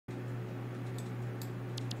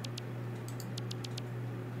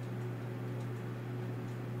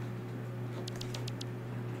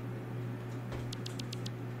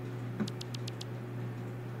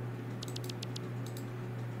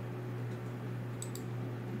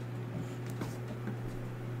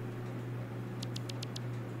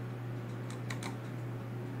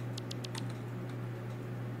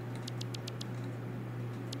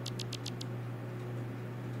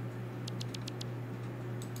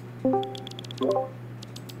You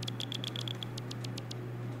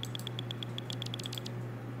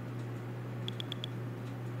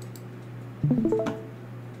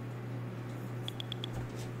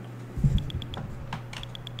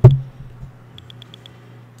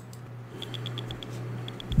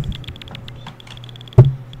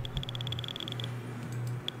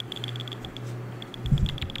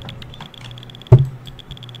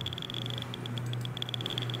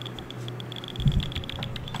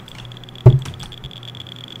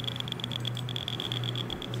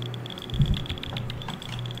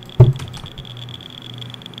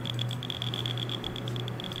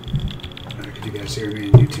guys hear me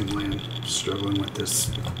in YouTube land? Struggling with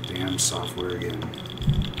this damn software again.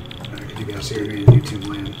 Could you guys hear me in YouTube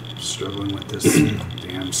land? Struggling with this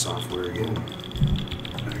damn software again.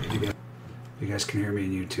 You guys can hear me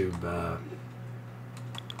in YouTube,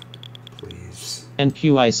 please.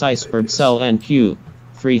 NQ Iceberg sell NQ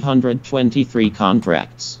 323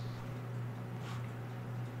 contracts.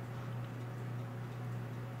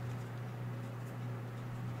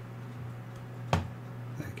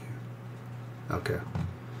 Okay.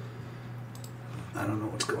 I don't know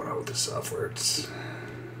what's going on with this software. Looks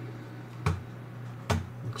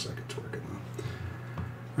like it's working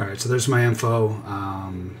though. Alright, so there's my info.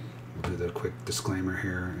 We'll do the quick disclaimer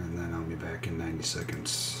here and then I'll be back in 90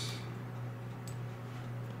 seconds.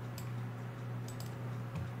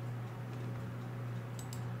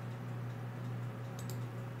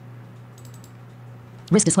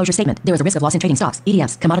 Risk disclosure statement. There is a risk of loss in trading stocks,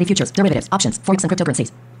 ETFs, commodity futures, derivatives, options, forex, and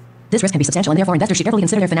cryptocurrencies. This risk can be substantial and therefore investors should carefully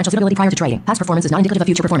consider their financial suitability prior to trading. Past performance is not indicative of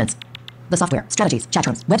future performance. The software, strategies, chat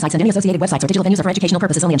rooms, websites, and any associated websites or digital venues are for educational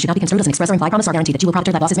purposes only and should not be construed as an express or implied promise or guarantee that you will profit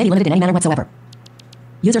or that losses may be limited in any manner whatsoever.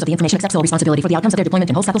 Users of the information accept sole responsibility for the outcomes of their deployment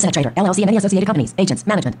and wholesale Senate Trader, LLC, and any associated companies, agents,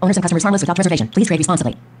 management, owners, and customers harmless without reservation. Please trade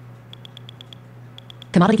responsibly.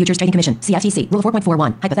 Commodity Futures Trading Commission, CFTC, Rule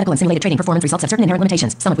 4.41. Hypothetical and simulated trading performance results have certain inherent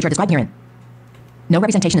limitations, some of which are described herein. No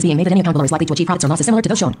representation is being made that any account below is likely to achieve profits or losses similar to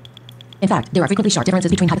those shown. In fact, there are frequently sharp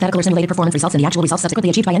differences between hypothetical or simulated performance results and the actual results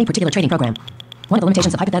subsequently achieved by any particular trading program. One of the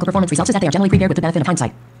limitations of hypothetical performance results is that they are generally prepared with the benefit of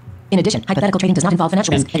hindsight. In addition, hypothetical trading does not involve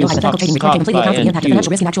financial risk, and no hypothetical trading record can completely account for the impact of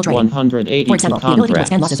financial risk in actual trading. For example, the ability to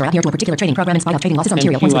withstand losses or adhere to a particular trading program in spite of trading losses on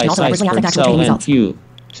material points which can also adversely affect actual trading results.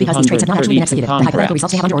 Because these trades have not actually been executed, the hypothetical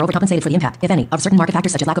results may have under or overcompensated for the impact, if any, of certain market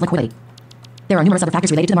factors such as lack of liquidity. There are numerous other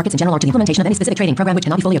factors related to the markets in general or to the implementation of any specific trading program which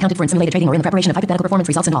cannot be fully accounted for in simulated trading or in the preparation of hypothetical performance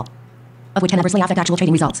results and all of which can adversely affect actual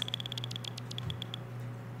trading results.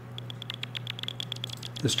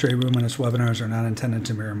 This trade room and its webinars are not intended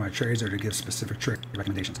to mirror my trades or to give specific trade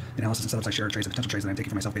recommendations. The analysis and setups I share are trades and potential trades that I'm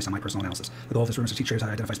taking for myself based on my personal analysis. The goal of this room is to teach traders how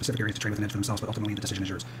to identify specific areas to trade within it for themselves, but ultimately the decision is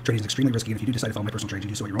yours. Trading is extremely risky, and if you do decide to follow my personal trade, you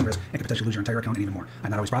do so at your own risk and can potentially lose your entire account and even more.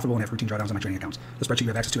 I'm not always profitable and have routine drawdowns on my trading accounts. The spreadsheet you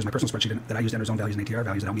have access to is my personal spreadsheet that I use to enter zone values and ATR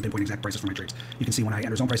values that help me pinpoint exact prices for my trades. You can see when I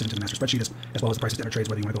enter zone prices into the master spreadsheet as well as the prices to enter trades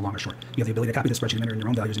whether you want to go long or short. You have the ability to copy this spreadsheet and enter in your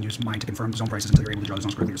own values and use mine to confirm the zone prices until you're able to draw the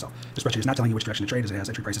zones correctly yourself. The spreadsheet is not telling you which direction to trade as it has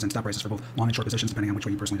entry prices and stop prices for both long and short positions depending on which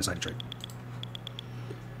way you personally decide to trade.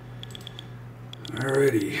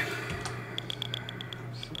 Alrighty,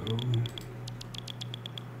 so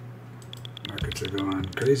markets are going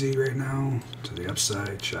crazy right now to the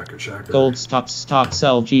upside. Shocker, shocker. Gold stocks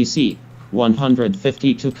LGC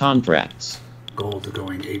 152 contracts. Gold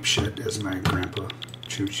going apeshit, as my grandpa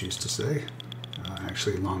Chooch used to say.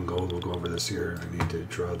 Actually, long gold. We'll go over this here. I need to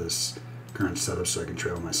draw this current setup so I can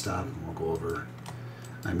trail my stop, and we'll go over.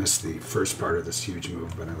 I missed the first part of this huge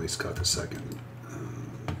move, but I at least caught the second.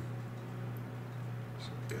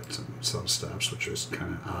 Some stops, which is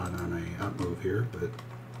kind of odd on a up move here, but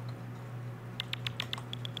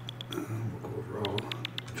we'll go over all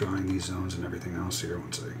drawing these zones and everything else here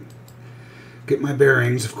once I get my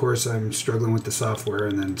bearings. Of course, I'm struggling with the software,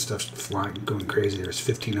 and then stuff's flying, going crazy. There's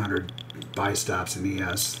 1,500 buy stops in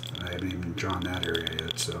ES. I haven't even drawn that area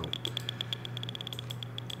yet, so.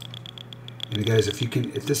 And guys, if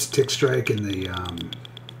this tick strike and the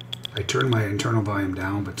I turn my internal volume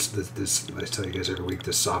down, but this I tell you guys every week,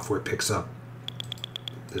 this software picks up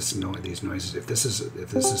these noises. If this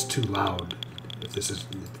is too loud, if the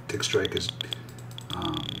tick strike is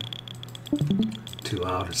too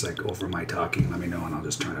loud, it's like over my talking, let me know and I'll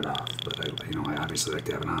just turn it off. But I obviously like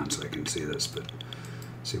to have it on so I can see this, but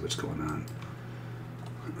see what's going on.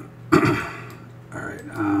 All right,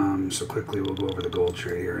 so quickly we'll go over the gold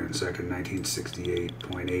trade here in a second.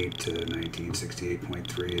 1968.8 to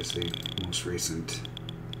 1968.3 is the most recent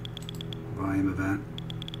volume event.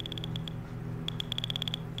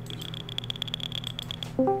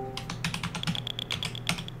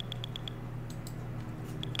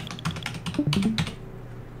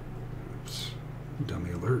 Oops,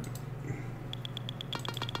 dummy alert.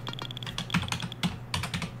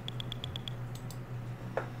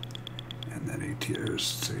 here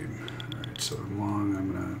is the same. Alright, so I'm long,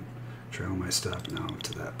 I'm going to trail my stop now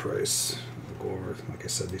to that price. We'll go over, like I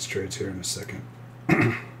said, these trades here in a second. Give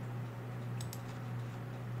me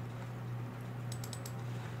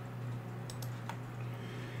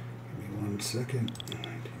 1 second.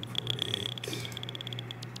 1948.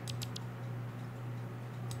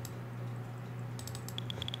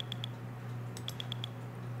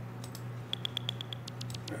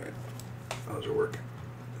 Alright, those are working.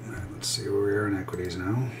 Alright, let's see where we are in equities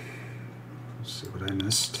now. Let's see what I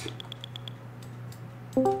missed.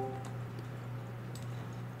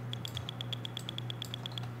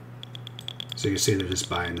 So you see they're just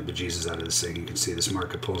buying the bejesus out of this thing. You can see this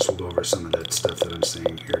market pulse. We'll go over some of that stuff that I'm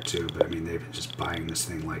seeing here too. But I mean, they've been just buying this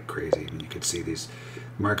thing like crazy. I mean, you can see these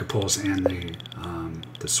market pulse and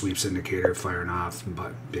the sweeps indicator firing off.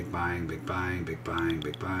 Big buying, big buying, big buying,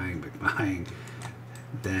 big buying, big buying.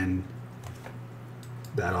 Then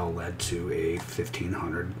that all led to a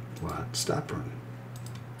 1,500 lot stop run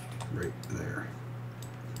right there.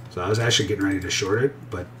 So I was actually getting ready to short it,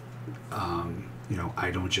 but you know,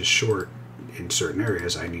 I don't just short in certain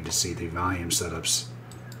areas. I need to see the volume setups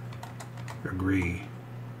agree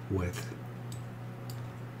with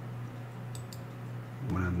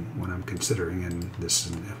when I'm considering, and this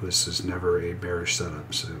is never a bearish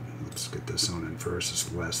setup. So let's get this on in first. This is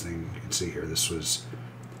the last thing you can see here. This was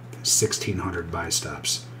 1,600 buy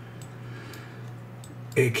stops,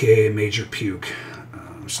 aka major puke.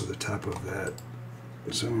 So the top of that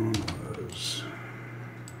zone was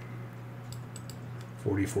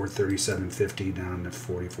 44.3750 down to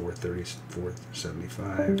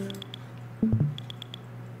 44.3475.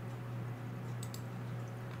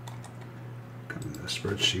 Come to the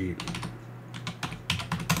spreadsheet.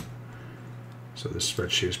 So this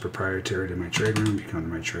spreadsheet is proprietary to my trade room. If you come to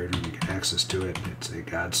my trade room, you get access to it. It's a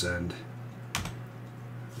godsend.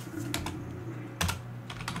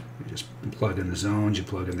 You just plug in the zones, you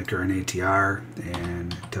plug in the current ATR,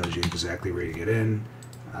 and it tells you exactly where you get in.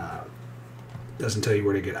 Doesn't tell you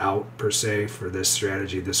where to get out per se for this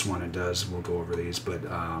strategy. This one it does. We'll go over these, but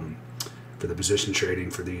for the position trading,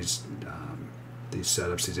 for these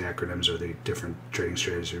setups, these acronyms, or the different trading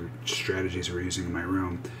strategies we're using in my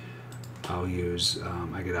room, I'll use.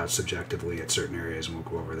 I get out subjectively at certain areas, and we'll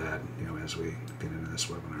go over that, you know, as we get into this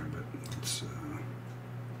webinar. But let's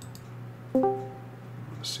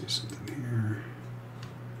see something here.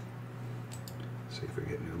 See if we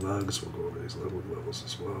get new lugs. We'll go over these little levels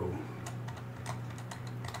as well.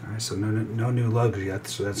 All right, so no new lugs yet,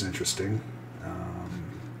 so that's interesting.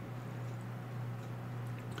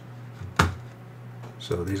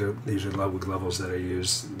 So these are lug levels that I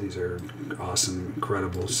use. These are awesome,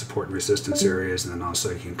 incredible support and resistance areas, and then also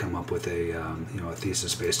you can come up with a you know, a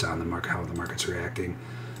thesis based on the market, how the market's reacting.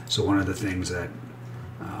 So one of the things that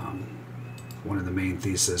one of the main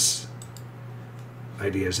thesis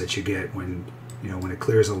ideas that you get when it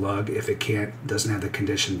clears a lug, if it doesn't have the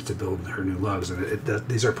conditions to build her new lugs, and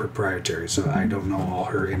these are proprietary, so I don't know all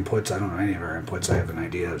her inputs. I don't know any of her inputs. I have an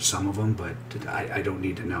idea of some of them, but I don't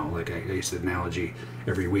need to know. Like I use the analogy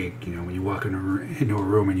every week. You know, when you walk into a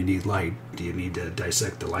room and you need light, do you need to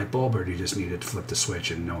dissect the light bulb, or do you just need to flip the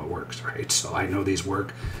switch and know it works, right? So I know these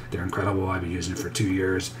work. They're incredible. I've been using it for 2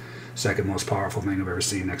 years. Second most powerful thing I've ever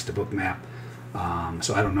seen next to Bookmap.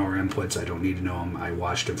 So I don't know her inputs. I don't need to know them. I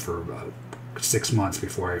watched them for 6 months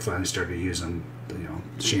before I finally started to use them. You know,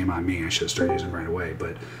 shame on me. I should have started using them right away.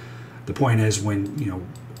 But the point is, when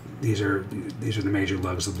these are the major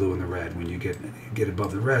lugs, the blue and the red. When you get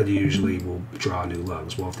above the red, you usually will draw new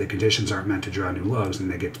lugs. Well, if the conditions aren't meant to draw new lugs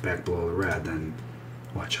and they get back below the red, then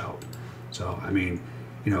watch out. So I mean,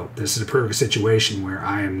 this is a perfect situation where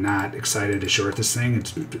I am not excited to short this thing.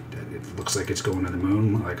 It looks like it's going to the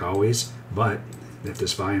moon, like always. But if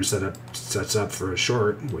this volume sets up for a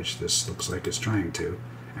short, which this looks like it's trying to,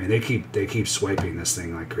 I mean, they keep swiping this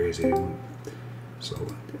thing like crazy. So,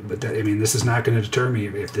 but that, I mean, this is not going to deter me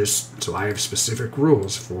if this. So I have specific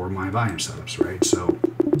rules for my volume setups, right? So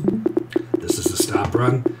this is the stop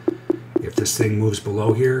run. If this thing moves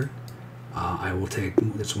below here, I will take.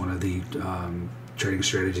 It's one of the trading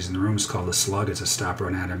strategies in the room. It's called a slug. It's a stop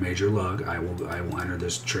run at a major lug. I will enter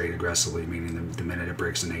this trade aggressively, meaning the minute it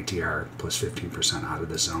breaks an ATR plus 15% out of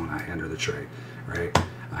the zone, I enter the trade, right?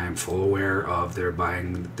 I am full aware of they're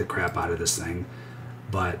buying the crap out of this thing,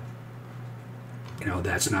 but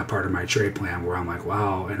that's not part of my trade plan where I'm like,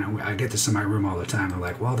 wow, and I get this in my room all the time. They're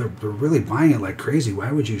like, well, they're really buying it like crazy.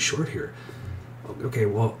 Why would you short here? Okay,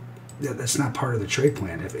 well, that's not part of the trade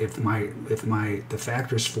plan. If the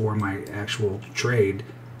factors for my actual trade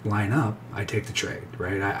line up, I take the trade,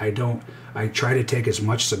 right? I try to take as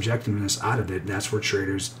much subjectiveness out of it. That's where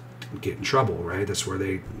traders get in trouble, right? That's where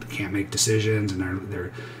they can't make decisions, and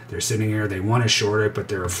they're sitting here. They want to short it, but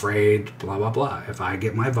they're afraid. Blah blah blah. If I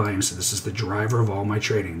get my volume, so this is the driver of all my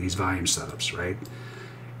trading. These volume setups, right?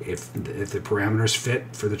 If the parameters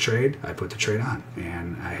fit for the trade, I put the trade on,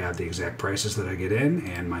 and I have the exact prices that I get in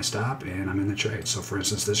and my stop, and I'm in the trade. So, for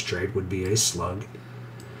instance, this trade would be a slug.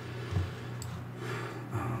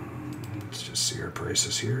 Let's just see our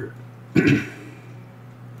prices here. I'm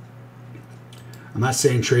not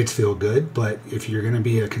saying trades feel good, but if you're going to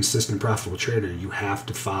be a consistent, profitable trader, you have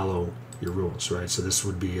to follow your rules, right? So this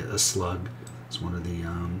would be a slug. It's one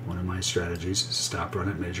of my strategies. Is stop run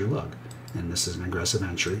at major lug, and this is an aggressive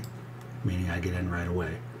entry, meaning I get in right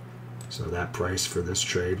away. So that price for this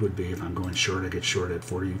trade would be, if I'm going short, I get short at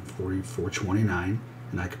 44.29,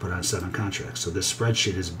 and I could put on 7 contracts. So this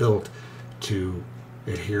spreadsheet is built to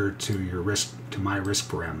adhere to your risk, to my risk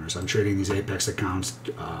parameters. I'm trading these Apex accounts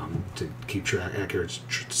to keep accurate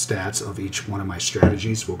stats of each one of my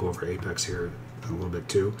strategies. We'll go over Apex here in a little bit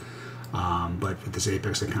too. But with this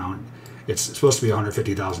Apex account, it's supposed to be a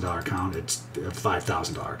 $150,000 account. It's a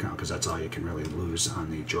 $5,000 account because that's all you can really lose on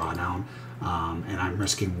the drawdown. And I'm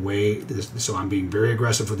risking so I'm being very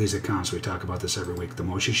aggressive with these accounts. We talk about this every week. The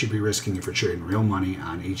most you should be risking if you're trading real money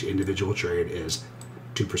on each individual trade is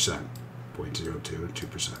 2%.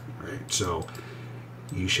 0.02%, right? So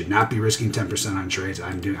you should not be risking 10% on trades.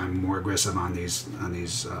 I'm more aggressive on these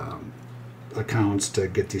accounts to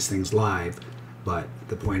get these things live. But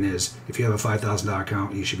the point is, if you have a $5,000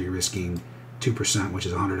 account, you should be risking 2%, which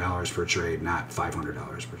is $100 per trade, not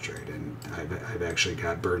 $500 per trade. And I've actually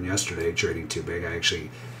got burned yesterday trading too big. I actually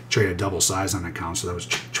traded double size on an account, so that was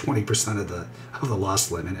 20% of the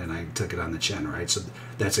loss limit, and I took it on the chin, right? So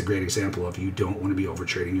that's a great example of you don't want to be over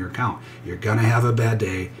trading your account. You're gonna have a bad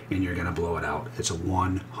day, and you're gonna blow it out. It's a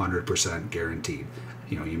 100% guaranteed.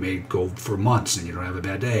 You know, you may go for months and you don't have a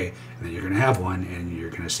bad day, and then you're gonna have one, and you're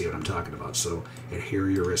gonna see what I'm talking about. So adhere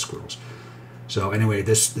your risk rules. So anyway,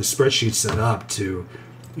 this spreadsheet's set up to,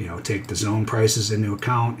 you know, take the zone prices into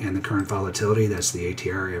account and the current volatility. That's the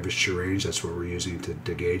ATR, average true range. That's what we're using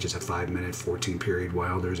to gauge. It's a 5-minute, 14-period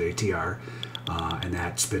Wilder's ATR, and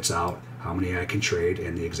that spits out how many I can trade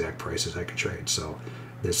and the exact prices I can trade. So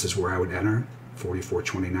this is where I would enter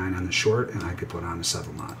 44.29 on the short, and I could put on a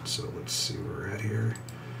 7 lot. So let's see where we're at here.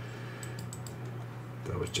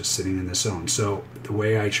 That was just sitting in the zone. So the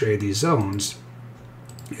way I trade these zones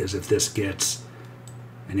is if this gets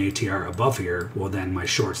an ATR above here, well then my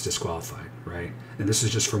short's disqualified, right? And this is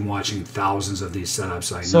just from watching thousands of these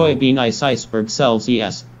setups. I know Soybean Ice Iceberg sells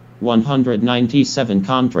ES 197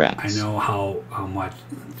 contracts. I know how much,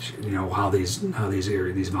 you know, how these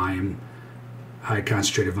volume, high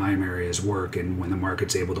concentrated volume areas work, and when the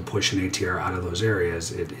market's able to push an ATR out of those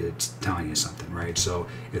areas, it's telling you something, right? So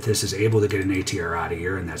if this is able to get an ATR out of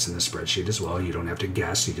here, and that's in the spreadsheet as well, you don't have to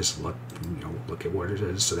guess, you just look at what it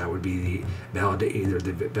is. So that would be either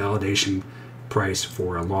the validation price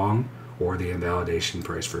for a long or the invalidation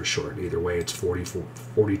price for a short. Either way, it's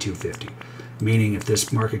 42.50. Meaning if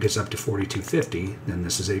this market gets up to 42.50, then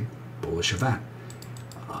this is a bullish event.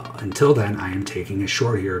 Until then, I am taking a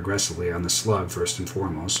short here aggressively on the slug first and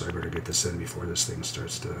foremost, so I better get this in before this thing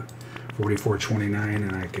starts to 44.29,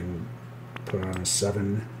 and I can put on a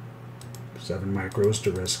 7 micros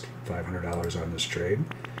to risk $500 on this trade.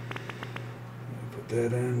 Put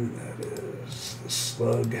that in. That is the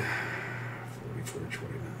slug 44.29.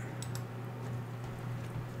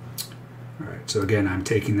 All right. So again, I'm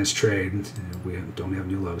taking this trade. We don't have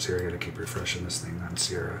new lows here. I got to keep refreshing this thing on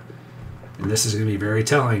Sierra. And this is going to be very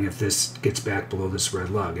telling if this gets back below this red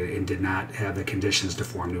lug and did not have the conditions to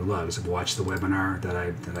form new lugs. I've watched the webinar that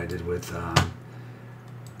I did with, I'll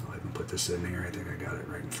even put this in here, I think I got it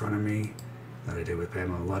right in front of me, that I did with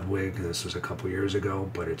Pamela Ludwig. This was a couple years ago,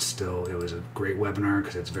 but it was a great webinar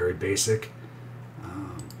because it's very basic.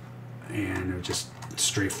 And it was just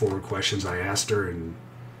straightforward questions I asked her, and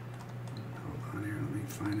hold on here, let me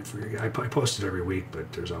find it for you. I post it every week,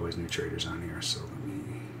 but there's always new traders on here, so let me...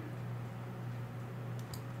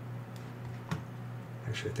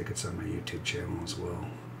 Actually, I think it's on my YouTube channel as well.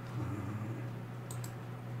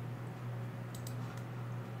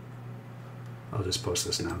 I'll just post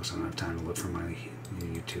this now because I don't have time to look for my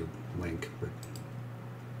YouTube link. But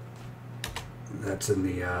that's in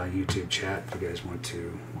the YouTube chat if you guys want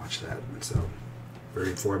to watch that. It's very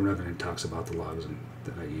informative, and it talks about the logs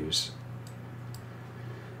that I use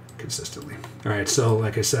consistently. All right, so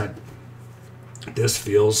like I said, this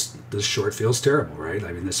short feels terrible, right?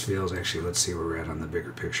 I mean, this feels, actually, let's see where we're at on the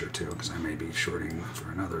bigger picture too, because I may be shorting for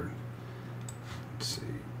another, let's see,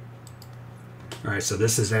 All right, so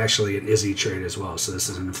this is actually an ISI trade as well. So this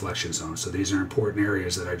is an inflection zone. So these are important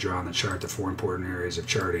areas that I draw on the chart, the 4 important areas of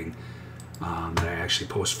charting that I actually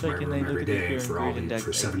post from my room every day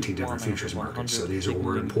for 17 different futures markets. So these are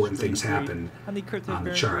where important things happen on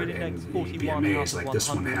the chart, and you'd be amazed. Like this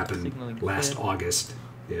one happened last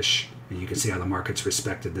August-ish, and you can see how the market's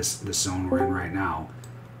respected this zone we're in right now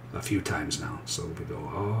a few times now. So we go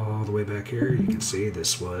all the way back here. You can see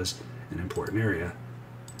this was an important area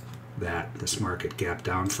that this market gapped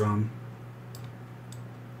down from.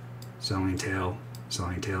 Selling tail,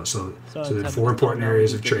 selling tail. So the 4 important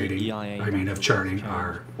areas of trading, of charting,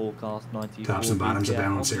 are tops and bottoms of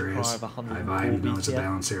balance areas, high volume nodes of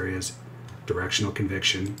balance areas, directional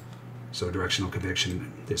conviction. So directional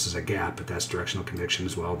conviction, this is a gap, but that's directional conviction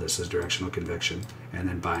as well. This is directional conviction, and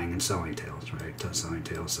then buying and selling tails, right? Selling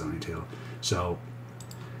tail, selling tail. So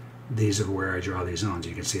these are where I draw these zones.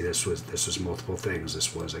 You can see this was multiple things.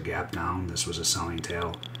 This was a gap down. This was a selling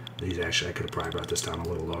tail. These actually, I could have probably brought this down a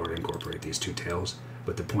little lower to incorporate these 2 tails.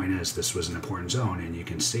 But the point is, this was an important zone, and you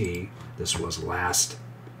can see this was last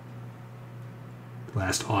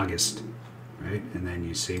August, right? And then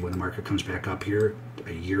you see when the market comes back up here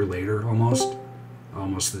a year later, almost,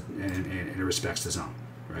 and it respects the zone,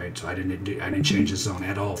 right? So I didn't change the zone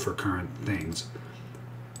at all for current things.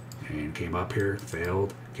 And came up here,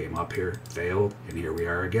 failed, came up here, failed, and here we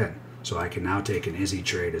are again. So I can now take an ISI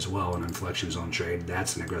trade as well, an inflection zone trade.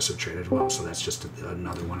 That's an aggressive trade as well. So that's just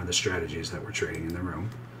another one of the strategies that we're trading in the room.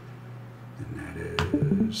 And that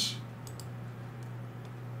is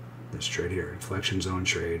this trade here, inflection zone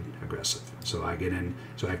trade, aggressive. So I get in,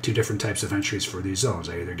 so I have 2 different types of entries for these zones.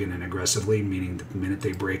 I either get in aggressively, meaning the minute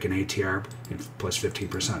they break an ATR plus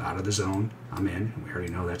 15% out of the zone, I'm in. And we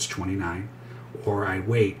already know that's 29. Or I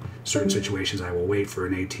wait, certain situations I will wait for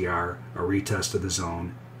an ATR, a retest of the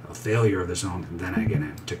zone, a failure of the zone, and then I get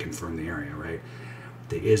in to confirm the area, right?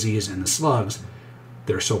 The ISIs and the slugs,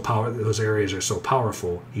 those areas are so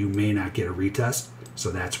powerful, you may not get a retest, so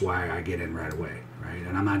that's why I get in right away, right?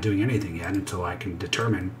 And I'm not doing anything yet until I can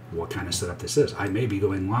determine what kind of setup this is. I may be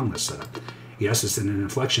going long this setup. Yes, it's in an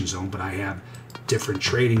inflection zone, but I have different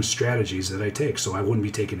trading strategies that I take. So I wouldn't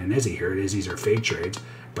be taking an ISI here. ISIs are fade trades,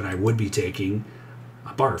 but I would be taking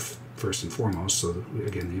a BARF first and foremost. So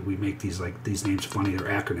again, we make these names funny. They're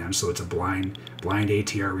acronyms. So it's a blind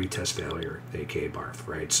ATR retest failure, aka BARF,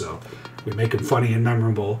 right? So we make them funny and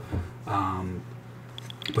memorable.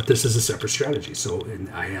 But this is a separate strategy. So, and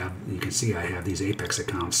you can see I have these Apex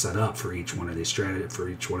accounts set up for each one of these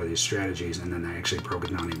strategies, and then I actually broke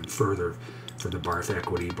it down even further for the BARF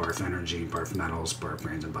equity, BARF energy, BARF metals, BARF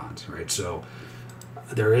grains and bonds, right? So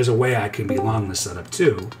there is a way I can be long this setup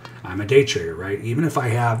too. I'm a day trader, right? Even if I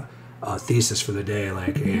have a thesis for the day,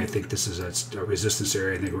 like, hey, I think this is a resistance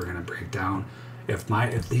area, I think we're going to break down.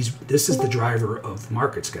 This is the driver of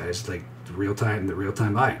markets, guys, like the real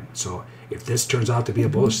time buying. So if this turns out to be a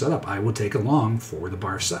bullish setup, I will take a long for the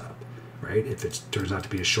BARF setup, right? If it turns out to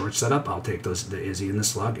be a short setup, I'll take the ISI and the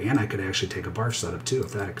slug, and I could actually take a BARF setup too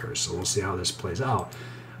if that occurs. So we'll see how this plays out.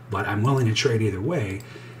 But I'm willing to trade either way.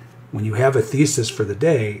 When you have a thesis for the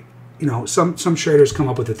day, some traders come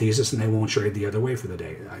up with a thesis and they won't trade the other way for the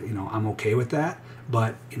day. I'm okay with that.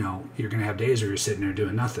 But you're going to have days where you're sitting there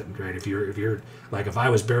doing nothing, right? If you're like, if I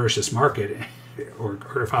was bearish this market, or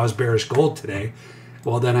if I was bearish gold today,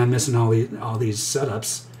 well, then I'm missing all these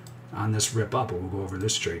setups on this rip up. And we'll go over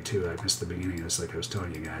this trade too. I missed the beginning of this, like I was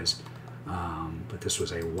telling you guys. But this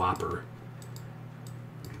was a whopper.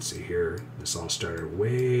 You can see here, this all started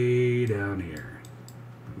way down here,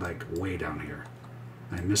 like way down here.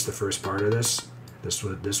 I missed the first part of this.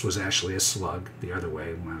 This was actually a slug the other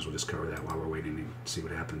way. Might as well just cover that while we're waiting to see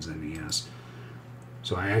what happens in ES.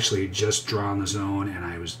 So I actually just drawn the zone, and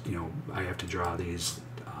I have to draw these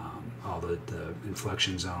all the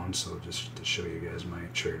inflection zones. So just to show you guys my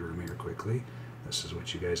trade room here quickly, this is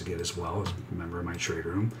what you guys get as well as a member of my trade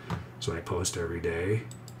room. So I post every day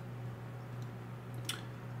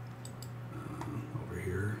over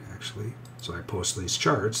here actually. So I post these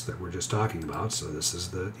charts that we're just talking about. So this is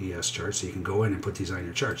the ES chart. So you can go in and put these on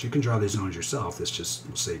your charts. You can draw these zones yourself. This just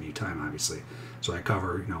will save you time, obviously. So I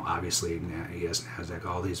cover, obviously ES, NASDAQ,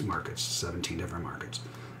 all these markets, 17 different markets.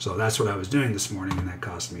 So that's what I was doing this morning, and that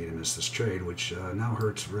cost me to miss this trade, which now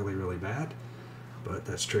hurts really, really bad. But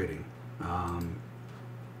that's trading.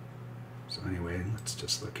 So anyway, let's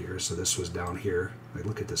just look here. So this was down here. Like,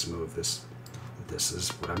 look at this move. This is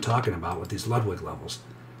what I'm talking about with these Ludwig levels.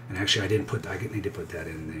 And actually, I need to put that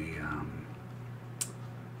in the,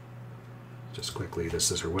 just quickly,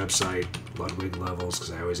 this is her website, Ludwig levels,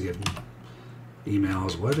 because I always get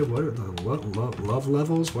emails. What are the love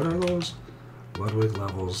levels? What are those? Ludwig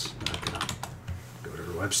levels.com.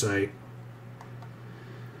 website.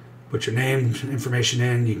 Put your name information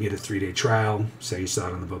in. You can get a 3-day trial. Say you saw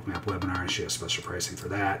it on the Bookmap webinar and she has special pricing for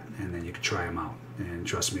that, and then you can try them out. And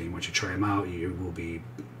trust me, once you try them out, you will be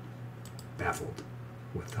baffled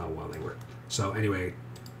with how well they work. So anyway,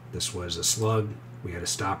 this was a slug. We had a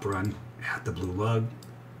stop run at the blue lug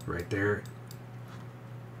right there.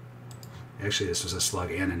 Actually, this was a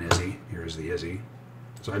slug and an Izzy. Here's the Izzy.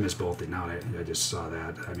 So I missed both. Now I just saw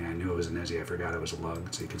that. I mean, I knew it was an Izzy. I forgot it was a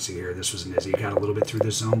lug. So you can see here, this was an Izzy. Got a little bit through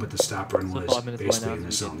this zone, but the stop run was basically in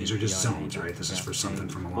this zone. These are just zones, right? This is for something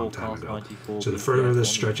from a long time ago. So the further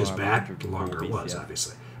this stretches back, the longer it was,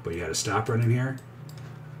 obviously. But you had a stop run in here,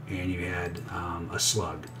 and you had a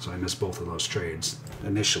slug. So I missed both of those trades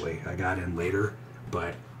initially. I got in later,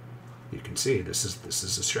 but you can see this is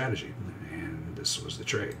the strategy, and this was the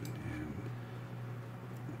trade.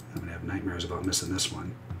 I'm going to have nightmares about missing this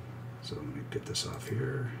one. So let me get this off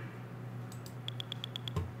here.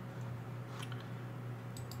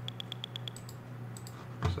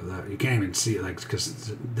 So that you can't even see it, like,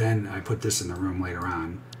 because then I put this in the room later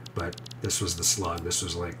on, but this was the slug. This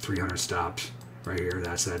was like 300 stops right here.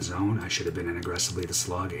 That's that zone. I should have been in aggressively the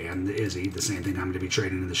slug and the Izzy. The same thing I'm going to be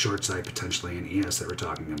trading in the short side, potentially in ES that we're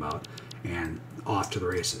talking about, and off to the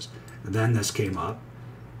races. And then this came up.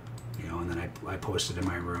 You know, and then I posted in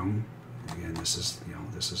my room. Again, this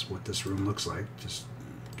is what this room looks like. Just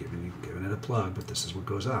giving it a plug, but this is what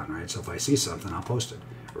goes on, right? So if I see something, I'll post it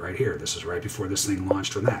right here. This is right before this thing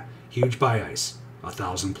launched from that huge buy ice,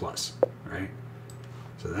 1,000 plus, right?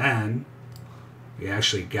 So then we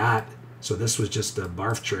actually got. So this was just a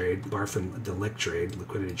barf trade, barf and the lick trade,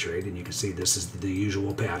 liquidity trade, and you can see this is the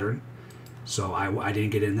usual pattern. So I didn't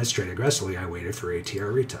get in this trade aggressively. I waited for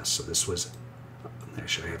ATR retest. So this was.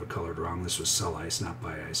 Actually, I have it colored wrong. This was sell ice, not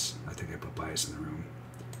buy ice. I think I put buy ice in the room.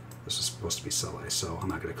 This is supposed to be sell ice, so I'm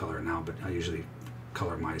not going to color it now, but I usually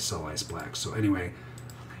color my sell ice black. So anyway,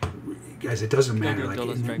 guys, it doesn't matter. Like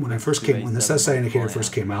when this SI indicator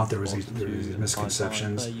first came out, there was these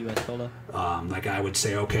misconceptions. Like I would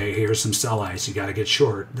say, okay, here's some sell ice. You got to get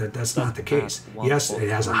short. That's not the case. Yes, it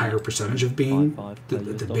has a higher percentage of being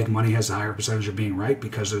the big money has a higher percentage of being right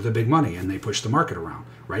because they're the big money and they push the market around,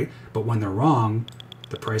 right? But when they're wrong,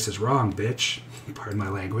 the price is wrong, bitch. Pardon my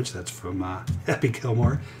language. That's from Happy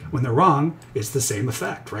Gilmore. When they're wrong, it's the same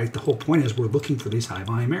effect, right? The whole point is we're looking for these high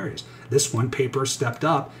volume areas. This one paper stepped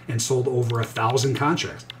up and sold over 1,000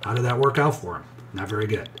 contracts. How did that work out for him? Not very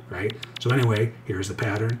good, right? So anyway, here's the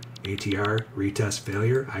pattern. ATR, retest,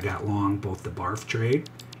 failure. I got long both the barf trade.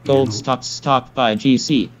 Gold stocks stock by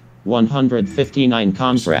GC, 159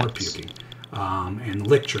 contracts. And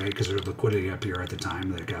lick trade, because there's liquidity up here at the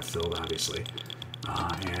time that got filled, obviously.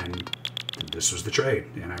 And this was the trade,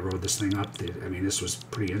 and I rode this thing up. I mean, this was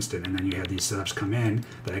pretty instant, and then you had these setups come in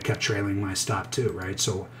that I kept trailing my stop too, right?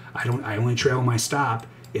 So I only trail my stop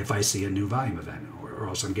if I see a new volume event, or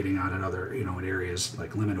else I'm getting out at other, in areas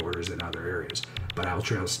like limit orders in other areas. But I'll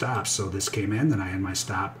trail stops. So this came in, then I had my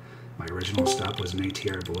stop. My original stop was an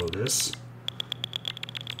ATR below this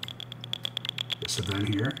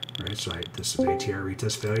event here, right? So this is ATR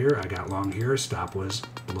retest failure. I got long here. Stop was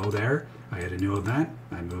below there. I had a new event.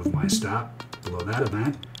 I moved my stop below that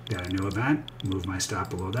event. Got a new event. Moved my stop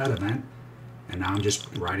below that event. And now I'm just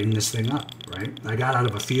riding this thing up, right? I got out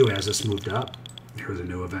of a few as this moved up. Here's a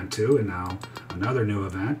new event too, and now another new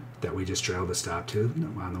event that we just trailed the stop to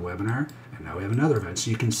on the webinar. And now we have another event.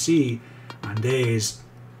 So you can see on days,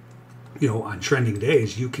 on trending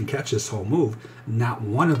days, you can catch this whole move. Not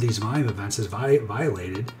one of these volume events has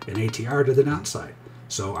violated an ATR to the downside.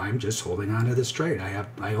 So I'm just holding on to this trade.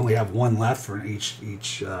 I only have one left for each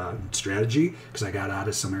strategy because I got out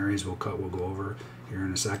of some areas we'll go over here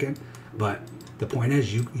in a second. But the point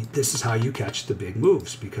is, this is how you catch the big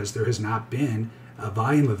moves, because there has not been a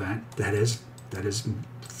volume event that has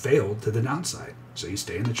failed to the downside. So you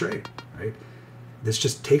stay in the trade, right? This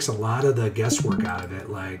just takes a lot of the guesswork out of it,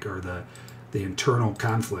 or the internal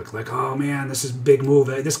conflict. Like, oh man, this is a big move.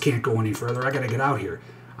 This can't go any further. I got to get out here.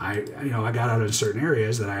 I got out of certain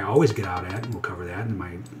areas that I always get out at, and we'll cover that in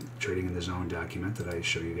my Trading in the Zone document that I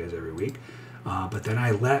show you guys every week. But then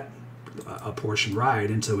I let a portion ride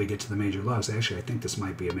until we get to the major lugs. Actually, I think this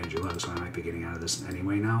might be a major lug, so I might be getting out of this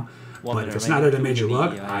anyway now. But if it's not at a major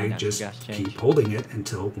lug, I just keep holding it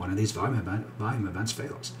until one of these volume events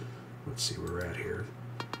fails. Let's see where we're at here.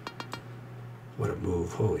 What a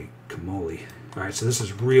move. Holy camole. All right, so this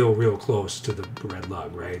is real close to the red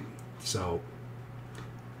lug, right? So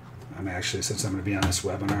I'm actually, since I'm going to be on this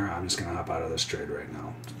webinar, I'm just going to hop out of this trade right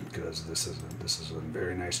now, because this is a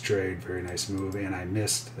very nice trade, very nice move, and I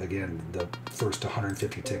missed, again, the first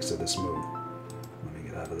 150 ticks of this move. Let me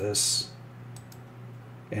get out of this.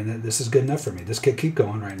 And this is good enough for me. This could keep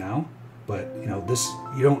going right now, but you know, this,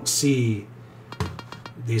 you don't see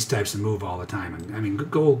these types of move all the time. And I mean,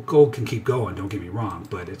 gold can keep going, don't get me wrong,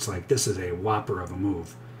 but it's like, this is a whopper of a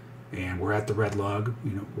move. And we're at the red lug.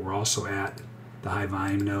 You know, we're also at the high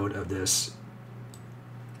volume node of this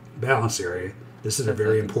balance area. This is a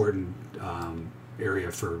very important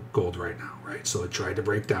area for gold right now, right? So it tried to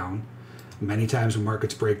break down. Many times when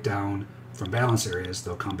markets break down from balance areas,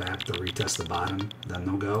 they'll come back, they'll retest the bottom, then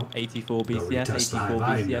they'll go. 84 BCF, 84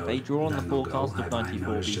 BCF, a draw on the forecast of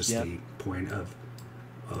 94 BCF. Just the point of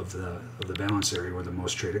the balance area where the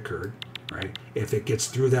most trade occurred, right? If it gets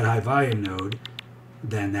through that high volume node,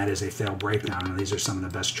 then that is a failed breakdown, and these are some of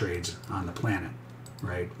the best trades on the planet,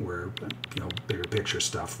 right? Where, you know, bigger picture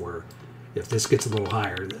stuff, where if this gets a little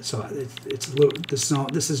higher, so it's a little,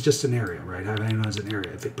 this is just an area, right? High volume node is an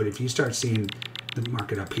area. But if you start seeing the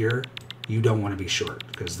market up here, you don't want to be short,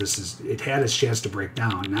 because this is, it had its chance to break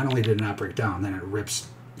down. Not only did it not break down, then it rips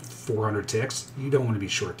 400 ticks. You don't want to be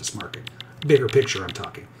short this market. Bigger picture, I'm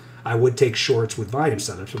talking. I would take shorts with volume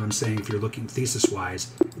setups, but I'm saying if you're looking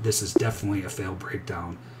thesis-wise, this is definitely a failed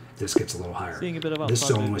breakdown. This gets a little higher. Seeing a bit of This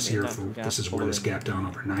zone was here for, this is where this gap down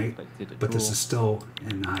overnight, but this is still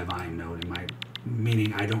in the high volume node,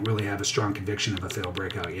 meaning I don't really have a strong conviction of a failed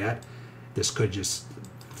breakout yet. This could just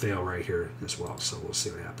fail right here as well, so we'll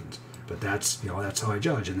see what happens. But that's, you know, that's how I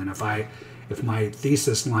judge. And then if my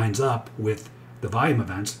thesis lines up with the volume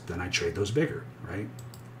events, then I trade those bigger, right?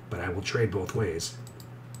 But I will trade both ways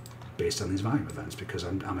based on these volume events, because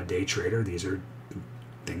I'm a day trader. These are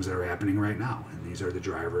things that are happening right now, and these are the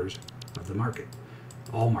drivers of the market.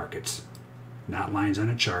 All markets, not lines on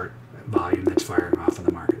a chart, volume that's firing off in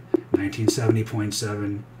the market.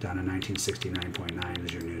 1970.7 down to 1969.9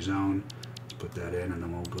 is your new zone. Let's put that in, and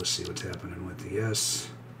then we'll go see what's happening with the S.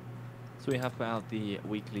 So we have put out the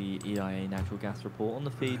weekly EIA natural gas report on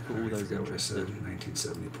the feed for all those interested.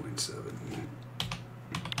 1970.7.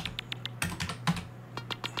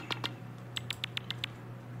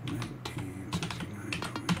 1969.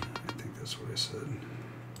 I think that's what I said.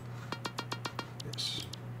 Yes.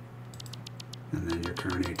 And then your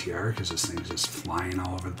current ATR, because this thing's just flying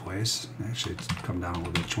all over the place. Actually, it's come down a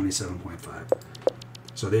little bit, 27.5.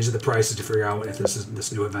 So these are the prices to figure out if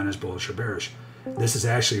this new event is bullish or bearish. This is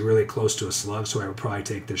actually really close to a slug, so I would probably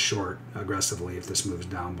take this short aggressively if this moves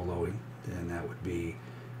down below it. And that would be,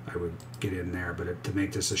 I would get in there. But to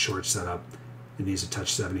make this a short setup, it needs to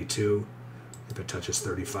touch 72. If it touches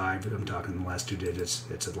 35, I'm talking the last two digits,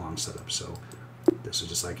 it's a long setup. So this is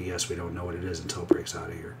just like ES, we don't know what it is until it breaks out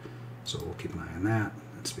of here. So we'll keep an eye on that.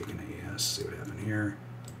 And speaking of ES, see what happened here.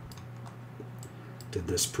 Did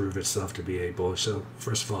this prove itself to be a bullish? So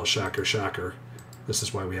first of all, shocker, shocker. This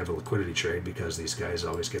is why we have a liquidity trade, because these guys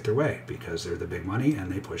always get their way, because they're the big money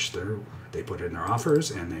and they put in their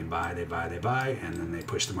offers and they buy, and then they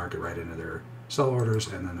push the market right into their sell orders,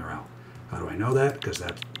 and then they're out. How do I know that? Because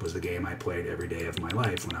that was the game I played every day of my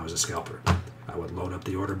life when I was a scalper. I would load up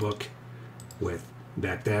the order book with,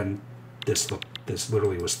 back then, this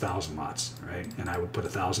literally was 1,000 lots, right? And I would put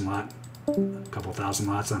 1,000 lot, a couple thousand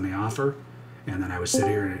lots on the offer, and then I would sit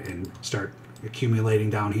here and start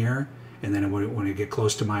accumulating down here. And then when I get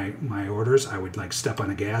close to my orders, I would like step on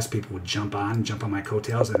the gas. People would jump on my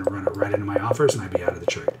coattails, and run it right into my offers, and I'd be out of the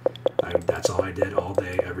trade. That's all I did all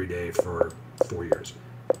day, every day for 4 years.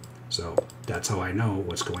 So that's how I know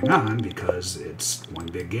what's going on, because it's one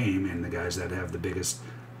big game, and the guys that have the biggest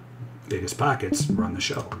pockets run the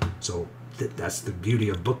show. So that's the beauty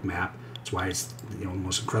of Bookmap. That's why it's, you know, the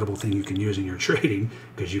most incredible thing you can use in your trading,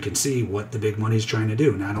 because you can see what the big money is trying to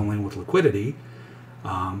do, not only with liquidity,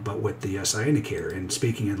 but with the SI indicator. And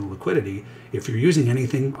speaking of the liquidity, if you're using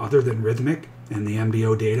anything other than Rhythmic and the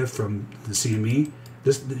MBO data from the CME,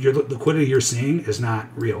 your liquidity you're seeing is not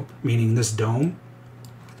real. Meaning this dome,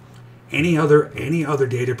 any other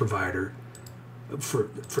data provider for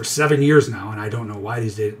 7 years now, and I don't know why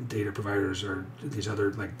these data providers are these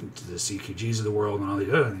other, like the CQGs of the world and all these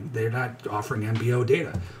other things, they're not offering MBO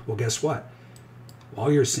data. Well, guess what?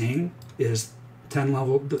 All you're seeing is 10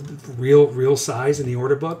 level, the real size in the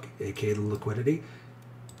order book, aka the liquidity.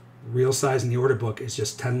 Real size in the order book is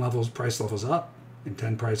just 10 levels, price levels up, and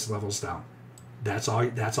 10 price levels down. That's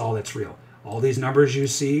all that's real. All these numbers you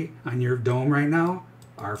see on your dome right now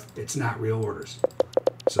it's not real orders.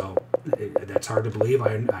 So that's hard to believe,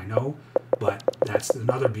 I know, but that's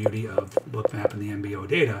another beauty of Bookmap and the MBO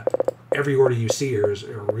data. Every order you see here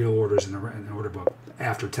are real orders in the order book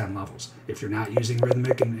after 10 levels. If you're not using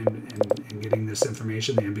Rhythmic and getting this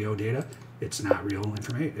information, the MBO data, it's not real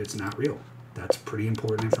information. It's not real. That's pretty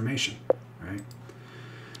important information, right?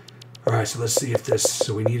 All right, so let's see if this,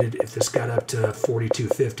 so we needed, if this got up to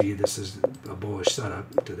 42.50, this is a bullish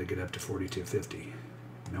setup. Did it get up to 42.50?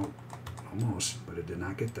 Nope, almost, but it did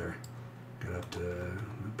not get there. Got up to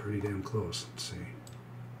pretty damn close. Let's see.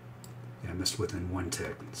 Yeah, I missed within one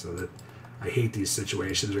tick. So that, I hate these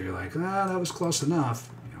situations where you're like, ah, that was close enough,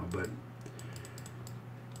 you know, but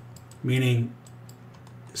meaning,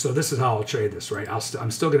 so this is how I'll trade this, right? I'm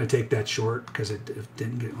still going to take that short because it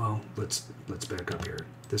didn't get, well, let's back up here.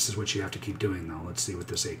 This is what you have to keep doing, though. Let's see what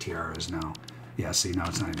this ATR is now. Yeah, see, now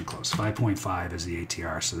it's not even close. 5.5 is the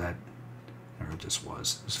ATR, so that, or it just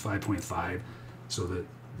was. It was 5.5, so that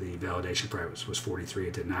the validation price was 43.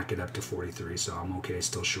 It did not get up to 43, so I'm okay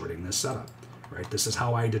still shorting this setup, right? This is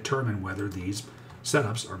how I determine whether these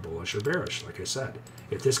setups are bullish or bearish, like I said.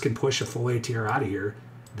 If this can push a full ATR out of here,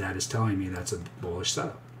 that is telling me that's a bullish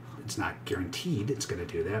setup. It's not guaranteed it's going to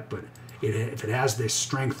do that, but if it has the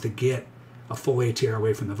strength to get a full ATR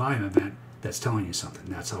away from the volume event, that's telling you something.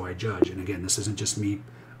 That's how I judge. And again, this isn't just me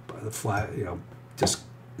by the fly, you know, just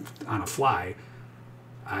on a fly.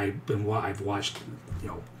 I've watched, you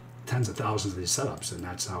know, tens of thousands of these setups, and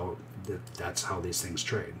that's how these things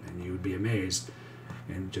trade. And you would be amazed.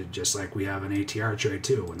 And just like we have an ATR trade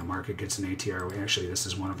too, when the market gets an ATR, actually this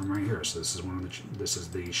is one of them right here. So this is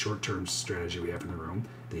the short-term strategy we have in the room,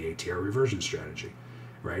 the ATR reversion strategy,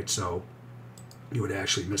 right? So you would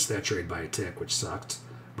actually miss that trade by a tick, which sucked,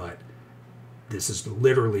 but this is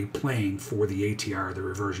literally playing for the ATR, the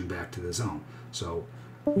reversion back to the zone. So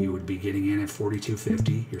you would be getting in at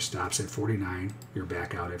 42.50, your stop's at 49, you're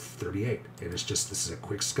back out at 38. And it's just, this is a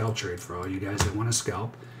quick scalp trade for all you guys that want to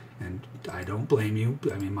scalp. And I don't blame you.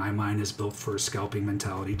 I mean, my mind is built for a scalping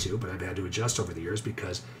mentality too, but I've had to adjust over the years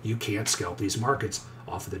because you can't scalp these markets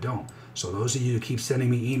off of the dome. So those of you who keep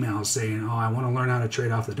sending me emails saying, oh, I want to learn how to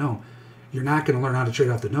trade off the dome, you're not going to learn how to trade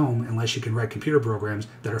off the dome unless you can write computer programs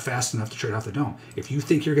that are fast enough to trade off the dome. If you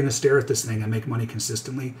think you're going to stare at this thing and make money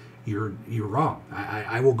consistently, you're wrong.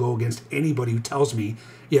 I will go against anybody who tells me,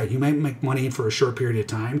 yeah, you might make money for a short period of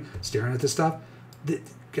time staring at this stuff.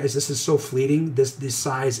 Guys, this is so fleeting. This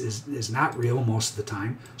size is not real most of the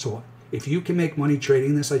time. So if you can make money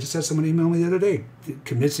trading this, I just had somebody email me the other day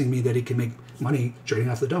convincing me that he can make money trading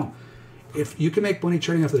off the dome. If you can make money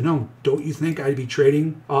trading off the dome, don't you think I'd be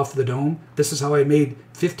trading off the dome? This is how I made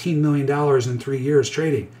 $15 million in 3 years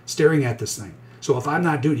trading, staring at this thing. So if I'm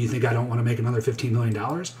not doing it, you think I don't want to make another $15 million?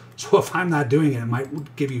 So if I'm not doing it, it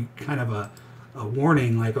might give you kind of a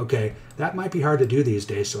warning, like, okay, that might be hard to do these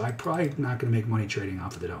days, so I'm probably not going to make money trading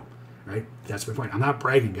off of the dome, right? That's my point. I'm not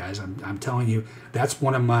bragging, guys. I'm telling you, that's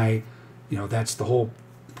one of my, you know, that's the whole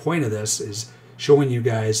point of this, is showing you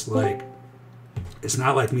guys, like, it's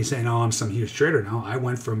not like me saying, oh, I'm some huge trader now. I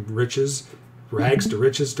went from rags to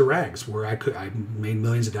riches to rags, where I made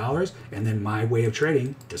millions of dollars, and then my way of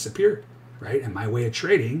trading disappeared, right? And my way of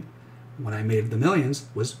trading, when I made the millions,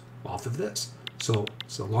 was off of this. So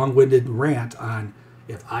it's a long-winded rant on,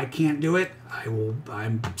 if I can't do it,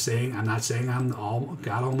 I'm not saying I'm the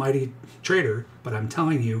God Almighty trader, but I'm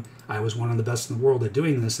telling you, I was one of the best in the world at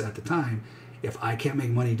doing this at the time. If I can't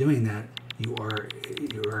make money doing that, you are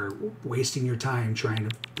wasting your time trying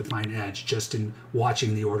to find edge just in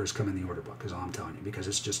watching the orders come in the order book, is all I'm telling you, because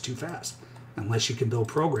it's just too fast. Unless you can build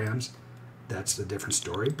programs, that's a different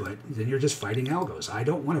story, but then you're just fighting algos. I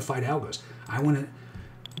don't want to fight algos.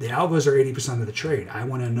 The algos are 80% of the trade. I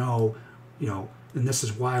want to know, you know, and this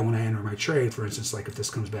is why when I enter my trade, for instance, like if this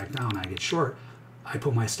comes back down, I get short, I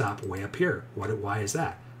put my stop way up here. Why is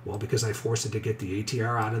that? Well, because I forced it to get the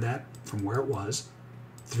ATR out of that from where it was,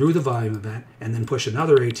 through the volume event, and then push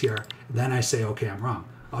another ATR. Then I say, okay, I'm wrong.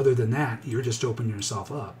 Other than that, you're just opening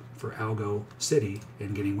yourself up for algo city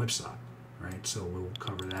and getting whipsawed, right? So we'll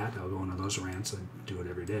cover that. I'll go into those rants. I do it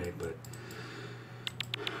every day, but.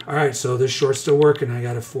 All right, so this short's still working. I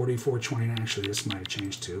got a 44.29. Actually, this might have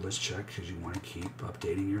changed too. Let's check, because you want to keep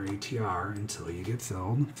updating your ATR until you get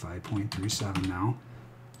filled. 5.37 now.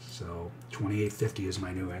 So 28.50 is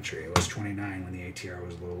my new entry. It was 29 when the ATR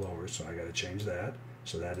was a little lower, so I got to change that.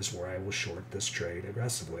 So that is where I will short this trade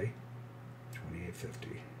aggressively.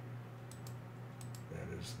 28.50. That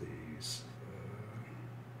is these.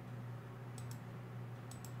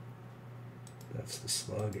 That's the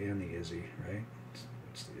slug and the Izzy, right?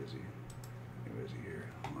 What's the Izzy? New Izzy here.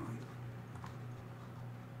 Hold on.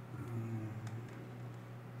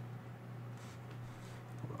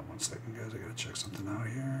 Hold on 1 second, guys. I gotta check something out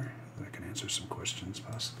here that I can answer some questions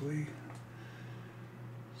possibly.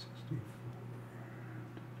 64.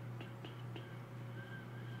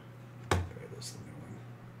 Okay, that's the new one.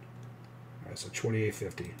 All right, so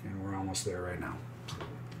 28.50, and we're almost there right now. So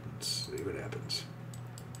let's see what happens.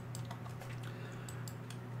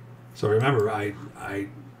 So remember,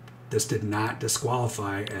 this did not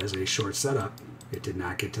disqualify as a short setup. It did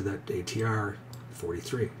not get to the ATR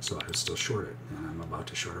 43, so I was still short it, and I'm about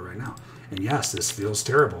to short it right now. And yes, this feels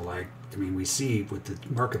terrible. Like, I mean, we see with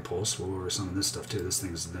the market pulse, we'll go over some of this stuff too. This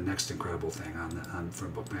thing's the next incredible thing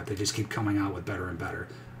from Bookmap. They just keep coming out with better and better.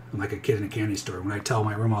 I'm like a kid in a candy store. When I tell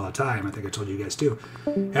my room all the time, I think I told you guys too,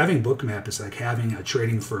 having Bookmap is like having a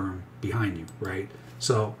trading firm behind you, right?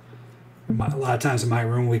 So a lot of times in my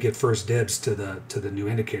room, we get first dibs to the new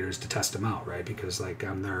indicators to test them out, right? Because like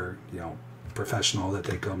I'm their, professional that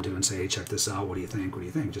they come to and say, hey, check this out. What do you think? What do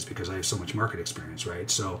you think? Just because I have so much market experience,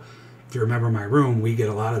 right? So if you remember my room, we get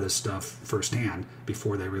a lot of this stuff firsthand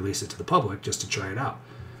before they release it to the public just to try it out.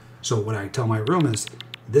 So what I tell my room is,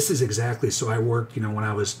 this is exactly, so I worked, when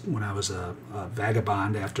I was a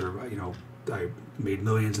vagabond after, I made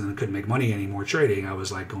millions and then couldn't make money anymore trading. I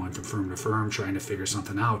was like going from firm to firm trying to figure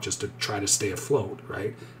something out just to try to stay afloat,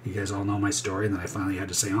 right? You guys all know my story, and then I finally had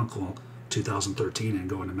to say uncle 2013 and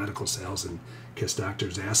go into medical sales and kiss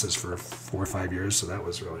doctors' asses for 4 or 5 years, so that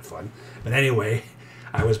was really fun. But anyway,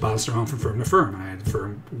 I was bouncing around from firm to firm, and I had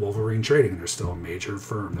firm Wolverine Trading. They're still a major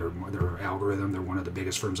firm. They're algorithm. They're one of the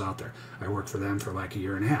biggest firms out there. I worked for them for like a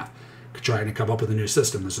year and a half, trying to come up with a new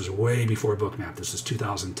system. This was way before Bookmap. This is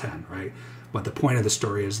 2010, right? But the point of the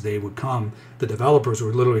story is they would come, the developers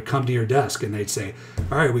would literally come to your desk and they'd say,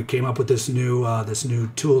 all right, we came up with this new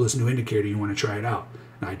tool, this new indicator. You want to try it out?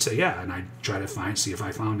 And I'd say, yeah, and I'd try to see if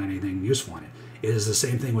I found anything useful in it. It is the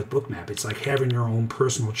same thing with Bookmap. It's like having your own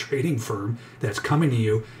personal trading firm that's coming to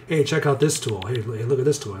you. Hey, check out this tool. Hey, look at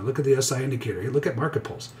this tool. Look at the SI indicator. Hey, look at Market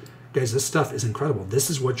Pulse. Guys, this stuff is incredible.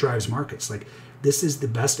 This is what drives markets. Like, this is the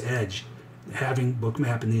best edge, having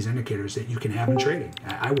Bookmap and these indicators that you can have in trading.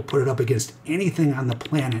 I will put it up against anything on the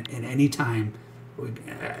planet at any time.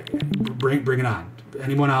 Bring it on.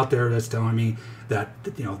 Anyone out there that's telling me that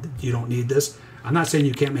you don't need this, I'm not saying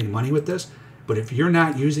you can't make money with this, but if you're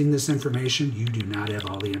not using this information, you do not have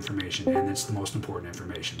all the information, and it's the most important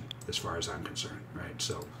information as far as I'm concerned, right?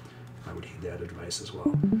 So I would heed that advice as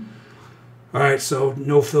well. All right, so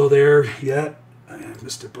no fill there yet. I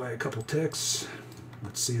missed it by a couple ticks.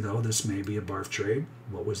 Let's see, though. This may be a barf trade.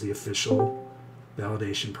 What was the official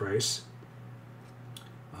validation price?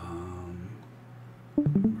 Where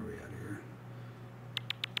are we at here?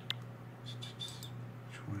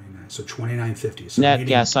 29. So 29.50. So Nat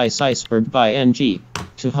gas iceberg by NG.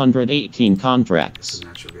 218 This contracts. is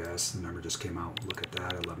natural gas. The number just came out. Look at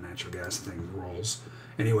that. I love natural gas. The thing rolls.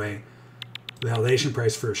 Anyway, validation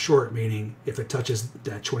price for a short, meaning if it touches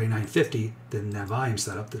that 29.50, then that volume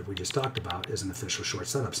setup that we just talked about is an official short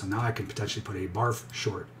setup. So now I can potentially put a barf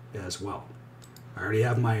short as well. I already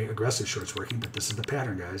have my aggressive shorts working, but this is the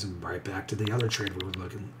pattern, guys. And right back to the other trade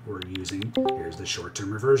we're using. Here's the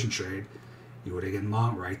short-term reversion trade. You would have gotten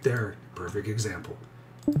long right there. Perfect example.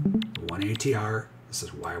 1 ATR. This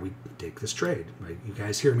is why we take this trade. Right? You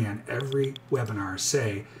guys hear me on every webinar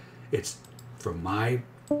say it's from my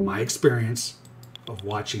experience of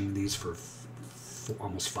watching these for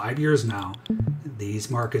almost 5 years now.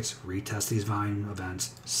 These markets retest these volume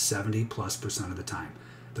events 70+% of the time.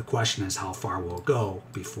 The question is, how far will it go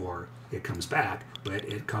before it comes back? But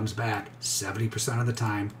it comes back 70% of the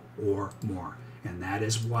time or more. And that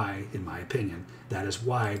is why, in my opinion, that is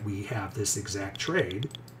why we have this exact trade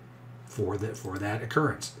for that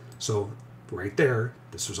occurrence. So right there,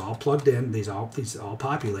 this was all plugged in. These all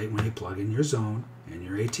populate when you plug in your zone and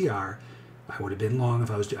your ATR. I would have been long if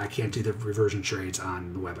I can't do the reversion trades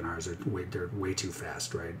on the webinars. They're way too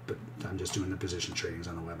fast, right? But I'm just doing the position tradings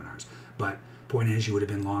on the webinars. But point is, you would have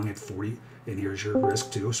been long at 40, and here's your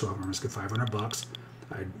risk too. So I'm risking $500.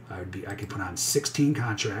 I could put on 16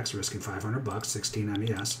 contracts, risking $500, 16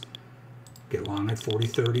 MES. Get long at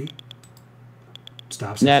 40.30.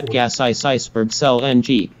 Stops Nat at 40. gas iceberg sell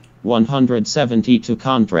NG. 172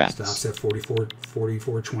 contracts. Stops at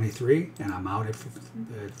 44.23, and I'm out at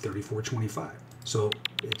 34.25. So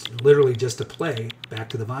it's literally just a play back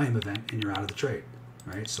to the volume event, and you're out of the trade,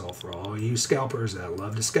 right? So for all you scalpers that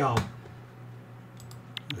love to scalp,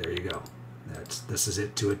 there you go. This is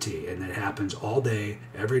it to a T, and it happens all day,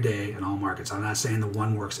 every day, in all markets. I'm not saying the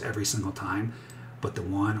one works every single time, but the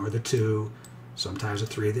one or the two, sometimes a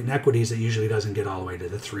three. In equities, it usually doesn't get all the way to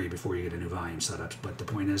the three before you get a new volume setup. But the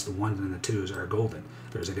point is, the ones and the twos are golden.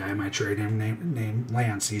 There's a guy in my trade named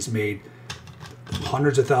Lance. He's made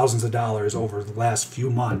hundreds of thousands of dollars over the last few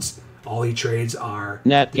months. All he trades are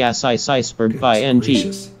Nat gas iceberg by NG.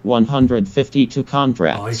 gracious. 152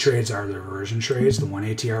 contracts. All he trades are the reversion trades, the 1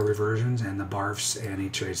 ATR reversions, and the barfs, and he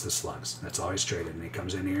trades the slugs. That's all he's traded. And he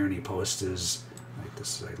comes in here and he posts his, like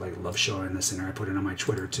this. I love showing this in here. I put it on my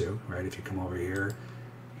Twitter too, right? If you come over here,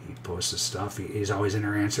 He posts his stuff. He's always in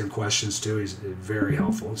there answering questions too. He's very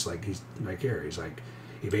helpful. It's like he's like here. He's like,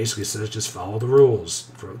 he basically says just follow the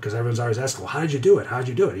rules, because everyone's always asking, well, how did you do it? How did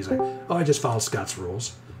you do it? He's like, oh, I just followed Scott's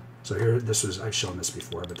rules. So here, this was, I've shown this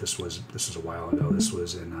before, but this was a while ago. This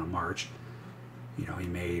was in March. You know, he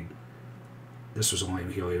made, this was only,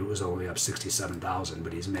 he was only up 67,000,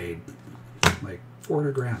 but he's made like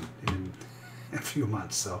 400 grand in a few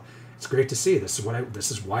months. So it's great to see. This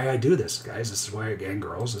is why I do this, guys. This is why, again,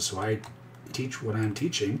 girls, this is why I teach what I'm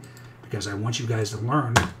teaching, because I want you guys to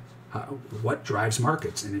learn what drives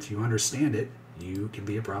markets. And if you understand it, you can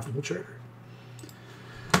be a profitable trader.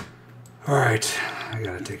 All right, I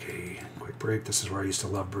gotta take a quick break. This is where I used to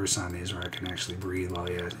love Bruce on these, where I can actually breathe while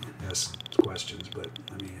you ask questions. But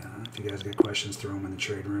let me, if you guys get questions, throw them in the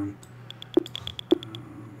trade room. Let's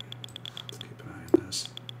keep an eye on this.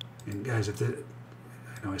 And guys, I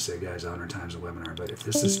know I say guys 100 times a webinar, but if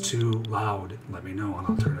this is too loud, let me know and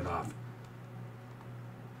I'll turn it off.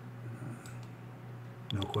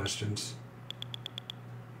 No questions.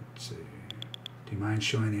 Let's see. Do you mind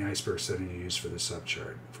showing the iceberg setting you use for the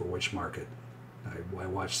subchart? For which market? I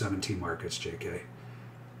watched 17 markets, JK.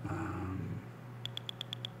 Oh,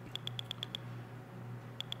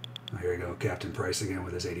 here we go. Captain Price again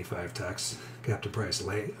with his 85 texts. Captain Price,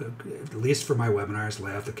 at least for my webinars,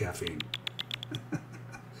 lay off the caffeine.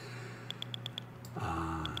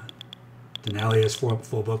 Denali has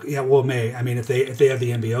full book. Yeah, well, I mean, if they have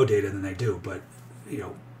the MBO data, then they do. But you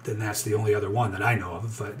know, then that's the only other one that I know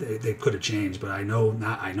of. They could have changed, but I know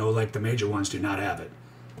like the major ones do not have it.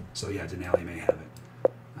 So yeah, Denali may have it.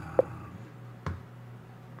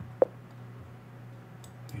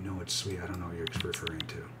 You know it's sweet. I don't know what you're referring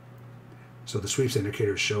to. So the sweeps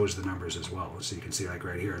indicator shows the numbers as well. So you can see, like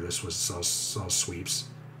right here, this was all sweeps,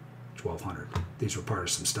 1,200. These were part of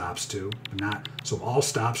some stops too. So all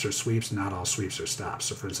stops are sweeps. Not all sweeps are stops.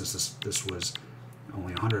 So for instance, this was.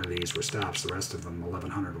 Only 100 of these were stops. The rest of them,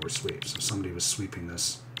 1,100, were sweeps. So somebody was sweeping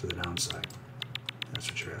this to the downside. That's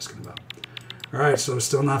what you're asking about. All right, so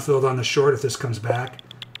still not filled on the short. If this comes back,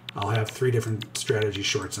 I'll have 3 different strategy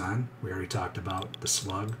shorts on. We already talked about the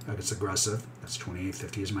slug. It's aggressive. That's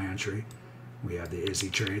 28.50 is my entry. We have the Izzy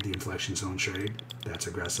trade, the inflection zone trade. That's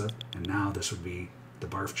aggressive. And now this would be the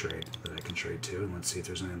barf trade that I can trade too. And let's see if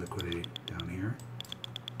there's any liquidity down here.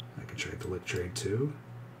 I can trade the lick trade too.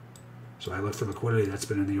 So I look for liquidity. That's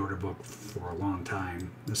been in the order book for a long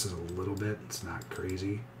time. This is a little bit. It's not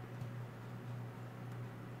crazy.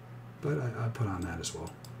 But I put on that as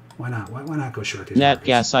well. Why not? Why not go short these Net markets?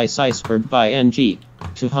 gas ice iceberg by NG.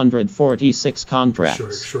 246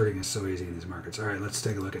 contracts. Shorting is so easy in these markets. All right, let's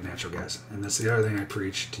take a look at natural gas. And that's the other thing I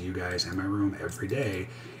preach to you guys in my room every day.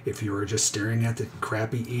 If you are just staring at the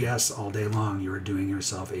crappy ES all day long, you are doing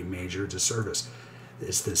yourself a major disservice.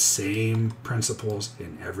 It's the same principles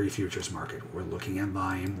in every futures market. We're looking at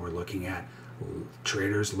volume. We're looking at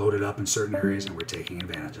traders loaded up in certain areas, and we're taking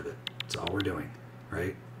advantage of it. That's all we're doing,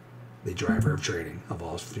 right? The driver of trading of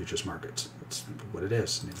all futures markets. That's what it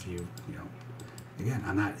is. And if you know, again,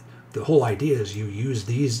 the whole idea is you use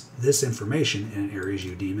this information in areas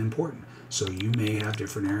you deem important. So you may have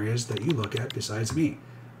different areas that you look at besides me.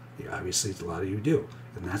 Yeah, obviously, a lot of you do,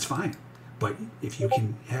 and that's fine. But if you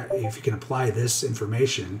can apply this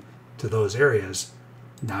information to those areas,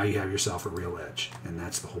 now you have yourself a real edge, and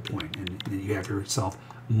that's the whole point. And you have yourself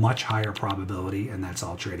much higher probability, and that's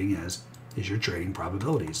all trading is your trading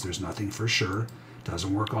probabilities. There's nothing for sure. It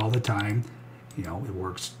doesn't work all the time. You know, it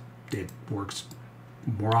works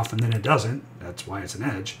more often than it doesn't. That's why it's an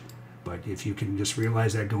edge. But if you can just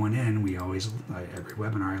realize that going in, every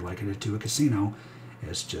webinar I liken it to a casino.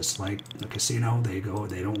 It's just like a casino. They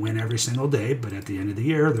don't win every single day, but at the end of the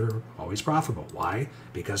year, they're always profitable. Why?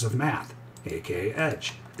 Because of math, aka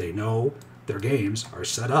edge. They know their games are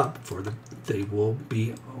set up they will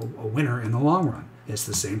be a winner in the long run. It's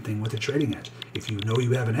the same thing with a trading edge. If you know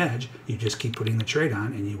you have an edge, you just keep putting the trade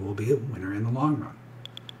on, and you will be a winner in the long run.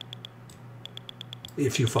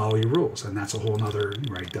 If you follow your rules, and that's a whole nother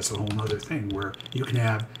thing where you can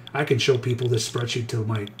have. I can show people this spreadsheet till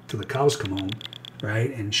the cows come home.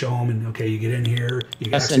 Right, and show them, and okay, you get in here.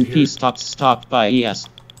 S&P stocks stopped by ES,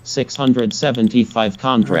 675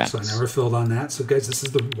 contracts. Right, so I never filled on that. So guys, this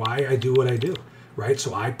is why I do what I do, right?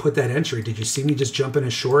 So I put that entry. Did you see me just jump in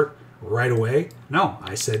a short right away? No,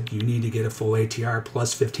 I said you need to get a full ATR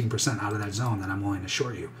plus 15% out of that zone, then I'm willing to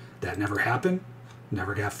short you. That never happened,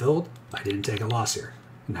 never got filled. I didn't take a loss here.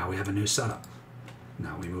 Now we have a new setup.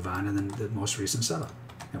 Now we move on to the most recent setup,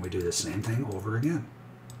 and we do the same thing over again.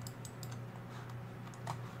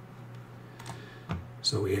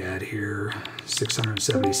 So we had here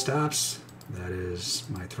 670 stops, That is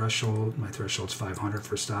my threshold. My threshold's 500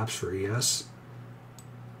 for stops for ES.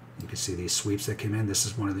 You can see these sweeps that came in. This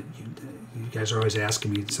is one of the, you guys are always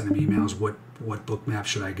asking me, sending me emails, what book map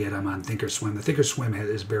should I get? I'm on Thinkorswim. The Thinkorswim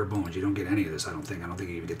is bare bones. You don't get any of this, I don't think. I don't think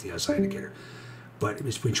you even get the SI indicator. But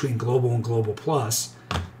it's between Global and Global Plus.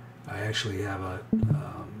 I actually have a,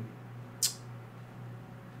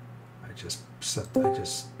 I just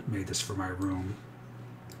made this for my room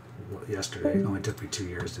yesterday. It only took me 2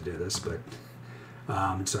 years to do this, but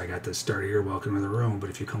so I got this started here. Welcome to the room.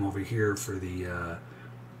 But if you come over here for the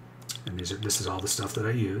and this is all the stuff that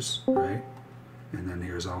I use, right? And then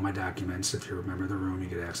here's all my documents. If you remember the room, you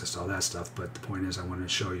get access to all that stuff. But the point is, I wanted to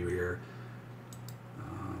show you here.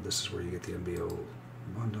 This is where you get the MBO.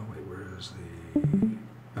 Oh no, wait, where is the?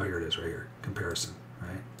 Oh, here it is, right here. Comparison,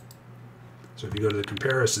 right? So if you go to the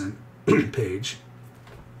comparison page,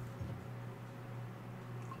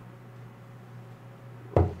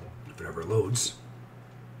 if it ever loads,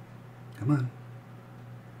 come on,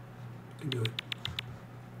 you can do it.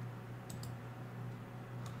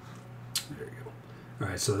 There you go. All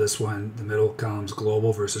right, so this one, the middle column's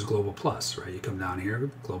Global versus Global Plus, right? You come down here,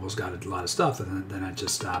 Global's got a lot of stuff, and then it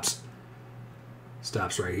just stops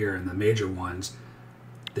right here. And the major ones,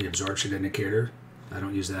 the absorption indicator, I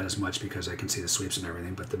don't use that as much because I can see the sweeps and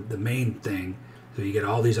everything, but the main thing, so you get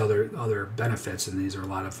all these other benefits, and these are a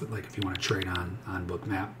lot of, like if you want to trade on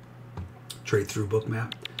Bookmap, trade through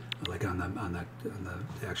Bookmap, like on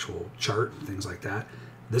the actual chart, things like that.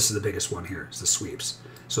 This is the biggest one here, is the sweeps.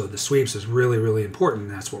 So the sweeps is really, really important,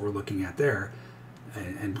 and that's what we're looking at there.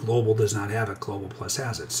 And Global does not have it, Global Plus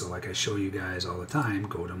has it. So like I show you guys all the time,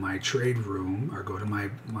 go to my trade room, or go to my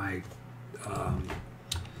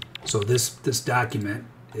so this document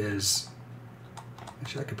is,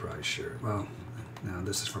 actually I could probably share, well, no,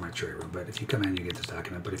 this is for my trade room, but if you come in, you get this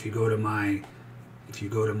document. But if you go to my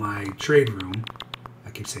trade room,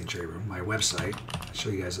 I keep saying trade room, my website, I show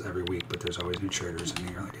you guys every week, but there's always new traders in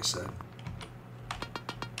here, like I said.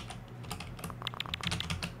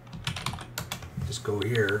 Just go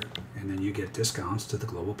here, and then you get discounts to the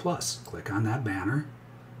Global Plus. Click on that banner,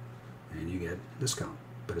 and you get discount.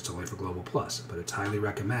 But it's only for Global Plus. But it's highly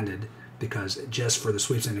recommended because just for the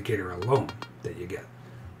sweeps indicator alone that you get.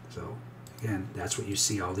 So again, that's what you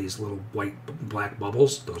see, all these little white, black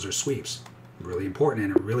bubbles. Those are sweeps. Really important,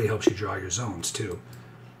 and it really helps you draw your zones too.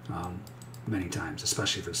 Many times,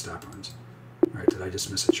 especially for the stop runs. All right, did I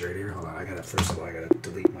just miss a trade here? Hold on, first of all, I gotta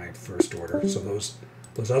delete my first order. So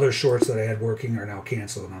those other shorts that I had working are now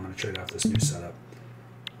canceled, and I'm gonna trade off this new setup.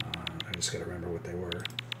 I just gotta remember what they were. There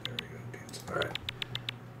we go, cancel. All right.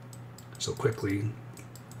 So quickly,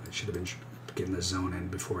 I should have been getting the zone in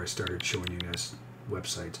before I started showing you guys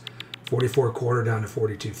websites. 44.25 down to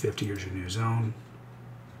 42.50. Here's your new zone.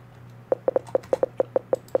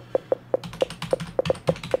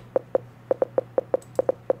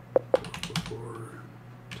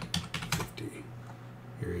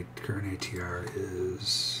 Your current ATR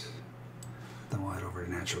is, then we'll head over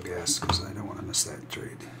to natural gas because I don't want to miss that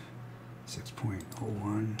trade.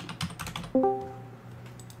 6.01. All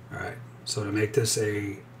right, so to make this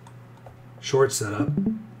a short setup,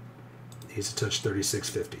 it needs to touch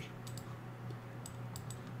 36.50.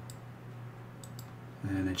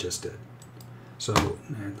 And it just did. So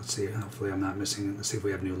let's see, hopefully I'm not missing, let's see if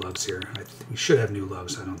we have new lugs here. We should have new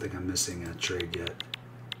lugs. I don't think I'm missing a trade yet.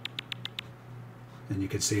 And you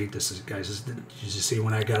can see, this is, guys, did you see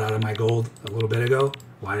when I got out of my gold a little bit ago?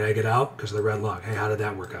 Why did I get out? Because of the red lug. Hey, how did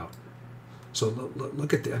that work out? So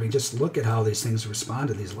look at, I mean, just look at how these things respond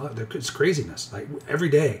to these lugs. It's craziness. Like every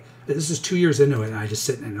day, this is 2 years into it, and I just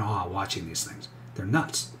sit in awe watching these things. They're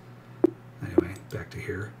nuts. Anyway, back to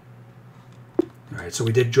here. All right, so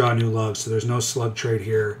we did draw new lugs, so there's no slug trade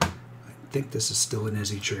here. I think this is still an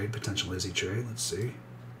Izzy trade, potential Izzy trade. Let's see.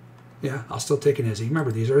 Yeah, I'll still take an Izzy.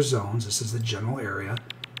 Remember, these are zones. This is the general area.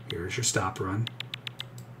 Here's your stop run.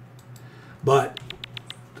 But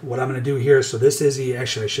what I'm going to do here, so this Izzy,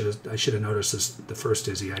 actually I should have noticed this, the first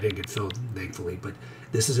Izzy. I didn't get filled, thankfully, but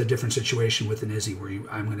this is a different situation with an Izzy where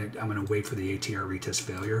I'm going to wait for the ATR retest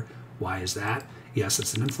failure. Why is that? Yes,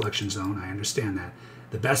 it's an inflection zone. I understand that.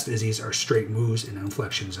 The best Izzies are straight moves in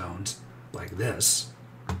inflection zones like this.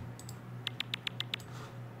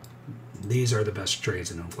 These are the best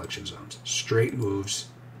trades in inflection zones. Straight moves.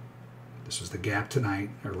 This was the gap tonight,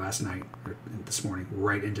 or last night, or this morning,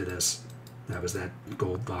 right into this. That was that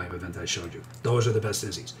gold volume event that I showed you. Those are the best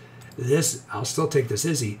Izzies. This, I'll still take this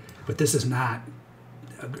Izzy, but this is not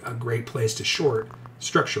a great place to short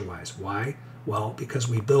structure-wise. Why? Well, because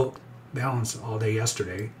we built balance all day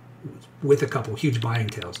yesterday with a couple huge buying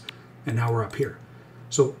tails, and now we're up here.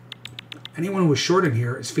 So anyone who was short in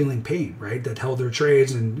here is feeling pain, right? That held their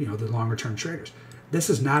trades, and the longer term traders. This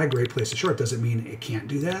is not a great place to short. Does it mean it can't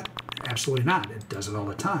do that? Absolutely not. It does it all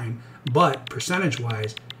the time. But percentage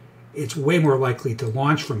wise, it's way more likely to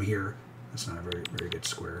launch from here. That's not a very, very good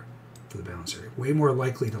square for the balance area. Way more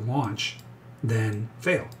likely to launch than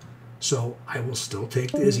fail. So I will still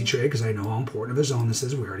take the Izzy trade because I know how important of a zone this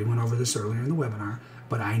is. We already went over this earlier in the webinar.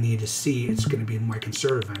 But I need to see it's going to be my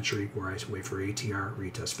conservative entry where I wait for ATR,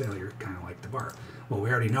 retest failure, kind of like the bar. Well, we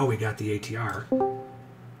already know we got the ATR.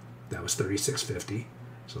 That was 36.50.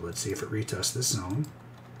 So let's see if it retests this zone,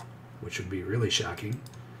 which would be really shocking.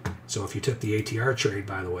 So if you took the ATR trade,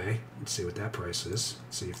 by the way, let's see what that price is.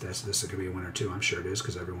 Let's see if this is going to be a winner too. I'm sure it is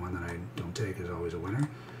because every one that I don't take is always a winner.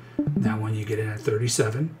 That one you get in at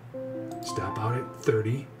 37. Stop out at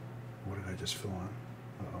 30. What did I just fill on?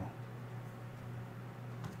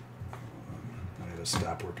 I had a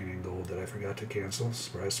stop working in gold that I forgot to cancel.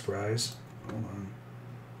 Surprise, surprise. Hold on.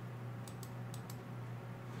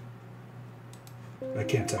 I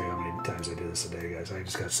can't tell you how many times I do this a day, guys. I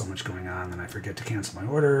just got so much going on, and I forget to cancel my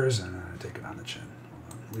orders, and I take it on the chin.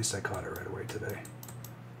 Hold on. At least I caught it right away today.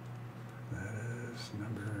 That is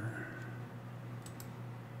number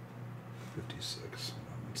 56. Hold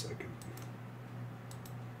on 1 second.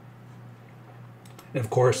 And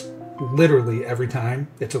of course, literally every time,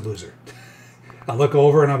 it's a loser. I'll look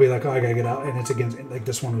over and I'll be like, oh, I gotta get out, and it's against, like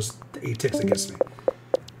this one was 8 ticks against me.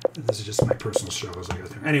 This is just my personal struggles I go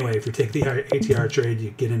through. Anyway, if you take the ATR trade,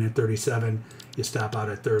 you get in at 37, you stop out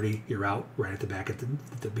at 30, you're out right at the back at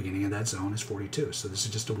the beginning of that zone is 42. So this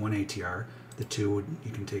is just a 1 ATR. The 2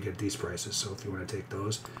 you can take at these prices. So if you want to take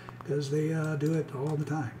those, because they do it all the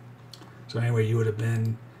time. So anyway, you would have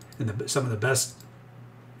been in some of the best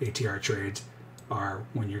ATR trades are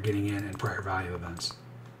when you're getting in prior value events.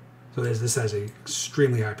 So this has an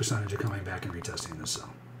extremely high percentage of coming back and retesting this zone.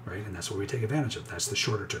 Right? And that's what we take advantage of. That's the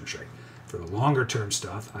shorter term trade. For the longer term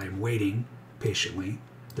stuff, I am waiting patiently.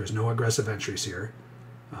 There's no aggressive entries here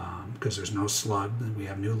because there's no slug. We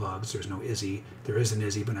have new lugs. There's no Izzy. There is an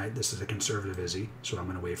Izzy, but this is a conservative Izzy. So I'm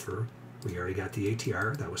going to wait for, we already got the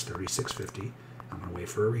ATR. That was 36.50. I'm going to wait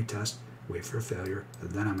for a retest, wait for a failure, and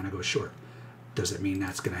then I'm going to go short. Does it mean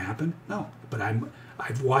that's going to happen? No. But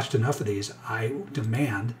I've watched enough of these. I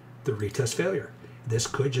demand the retest failure. This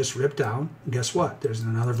could just rip down. And guess what? There's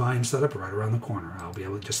another volume setup right around the corner. I'll be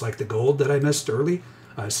able to, just like the gold that I missed early,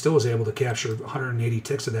 I still was able to capture 180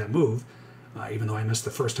 ticks of that move, even though I missed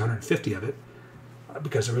the first 150 of it,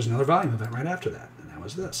 because there was another volume event right after that, and that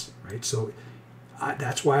was this, right? So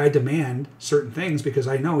that's why I demand certain things, because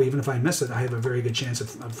I know even if I miss it, I have a very good chance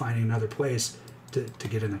of finding another place to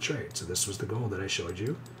get in the trade. So this was the gold that I showed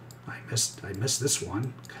you. I missed this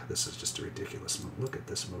one. God, this is just a ridiculous move. Look at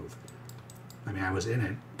this move. I mean, I was in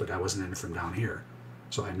it, but I wasn't in it from down here.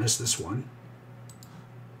 So I missed this one.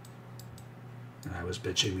 And I was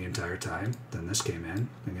bitching the entire time. Then this came in.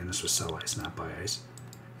 Again, this was sell ice, not buy ice.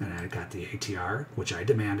 And I got the ATR, which I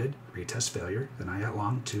demanded, retest failure. Then I got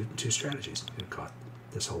long two strategies. It caught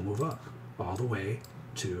this whole move up. All the way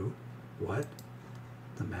to what?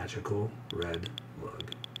 The magical red lug.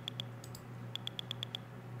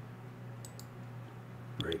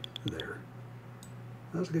 Right there.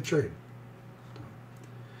 That was a good trade.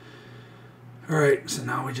 All right, so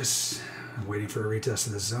now I'm waiting for a retest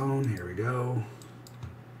of the zone. Here we go.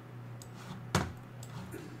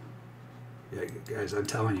 Yeah, guys, I'm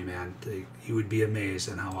telling you, man, you would be amazed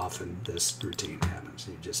at how often this routine happens.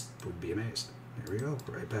 You just would be amazed. Here we go,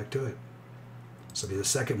 right back to it. This will be the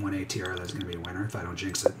second 1 ATR that's going to be a winner if I don't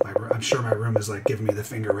jinx it. I'm sure my room is like giving me the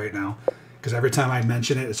finger right now, because every time I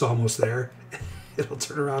mention it, it's almost there. It'll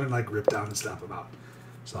turn around and like rip down and stop them out.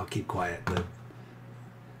 So I'll keep quiet, but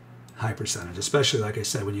high percentage, especially like I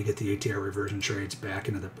said, when you get the ATR reversion trades back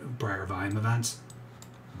into the prior volume events,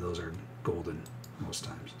 those are golden most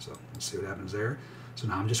times. So we'll see what happens there. So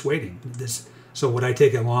now I'm just waiting. So would I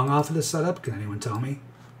take a long off of this setup? Can anyone tell me?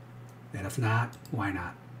 And if not, why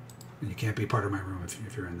not? And you can't be part of my room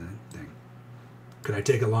if you're in the thing. Could I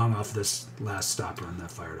take a long off this last stop run that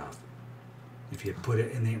fired off? If you put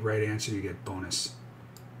it in the right answer, you get bonus.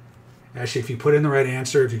 Actually, if you put in the right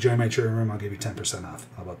answer, if you join my trading room, I'll give you 10% off.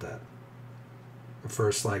 How about that? The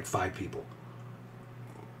first, like, 5 people.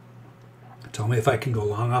 Tell me if I can go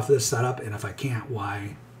long off this setup, and if I can't,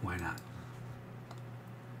 why not?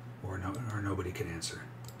 Or nobody can answer.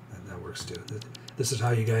 That works too. This is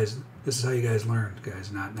how you guys learn,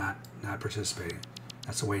 guys. Not participating.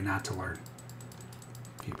 That's a way not to learn.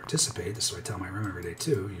 If you participate, this is what I tell my room every day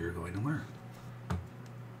too. You're going to learn.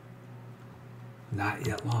 Not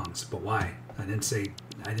yet longs, but why? I didn't say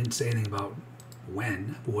anything about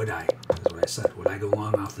when would I. That's what I said. Would I go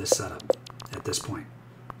long off this setup? at this point?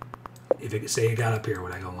 If it, say it got up here,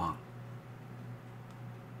 would I go long?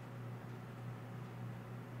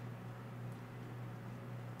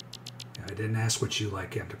 I didn't ask what you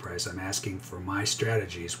like, Captain Price. I'm asking for my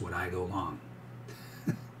strategies. Would I go long?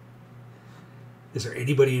 Is there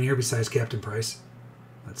anybody in here besides Captain Price?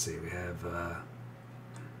 Let's see. We have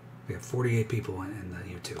 48 people in the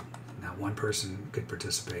YouTube. Not one person could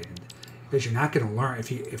participate. Because you're not going to learn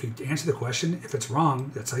if you answer the question. If it's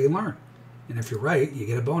wrong, that's how you learn. And if you're right, you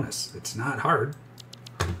get a bonus. It's not hard.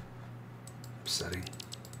 Upsetting.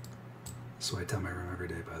 That's why I tell my room every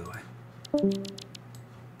day, by the way.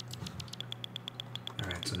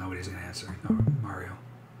 Alright, so nobody's going to answer. No, Mario.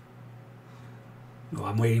 No,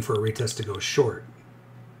 I'm waiting for a retest to go short.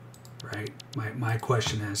 Right? My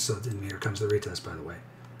question is, so then here comes the retest, by the way.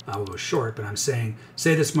 I will go short, but I'm saying,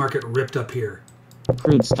 say this market ripped up here.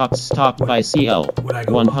 Crude stocks stopped by CL. Would I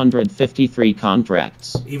go 153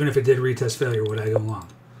 contracts. Even if it did retest failure, would I go long?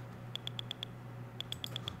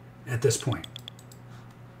 At this point,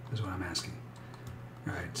 is what I'm asking.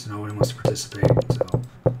 Alright, so no one wants to participate, so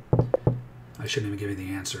I shouldn't even give you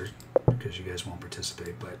the answer because you guys won't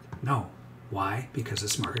participate, but no. Why? Because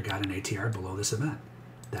this market got an ATR below this event.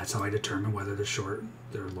 That's how I determine whether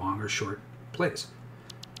they're long or short plays.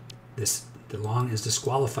 The long is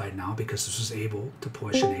disqualified now because this was able to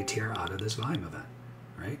push an ATR out of this volume event,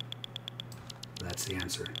 right? That's the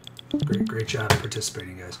answer. Great job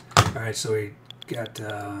participating, guys. All right, so we got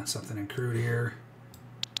something in crude here.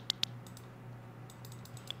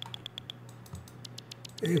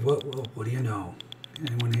 Hey, what do you know?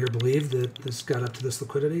 Anyone here believe that this got up to this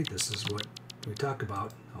liquidity? This is what we talk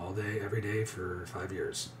about all day, every day for 5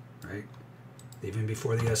 years, right? Even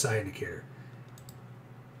before the SI indicator.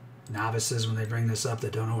 Novices, when they bring this up,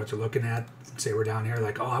 that don't know what they're looking at, say we're down here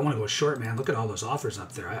like, oh, I want to go short, man. Look at all those offers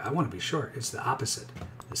up there. I want to be short. It's the opposite.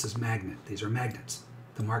 This is magnet. These are magnets.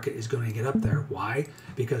 The market is going to get up there. Why?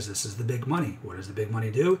 Because this is the big money. What does the big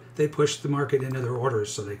money do? They push the market into their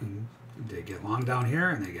orders so they get long down here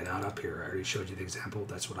and they get out up here. I already showed you the example.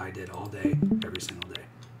 That's what I did all day, every single day.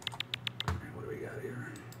 All right, what do we got here?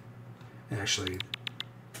 Actually,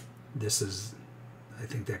 this is, I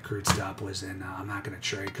think that crude stop was in, I'm not going to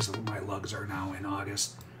trade because my lugs are now in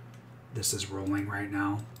August. This is rolling right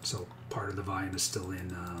now, so part of the volume is still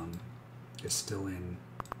in,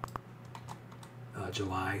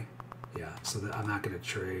 July. Yeah, so I'm not going to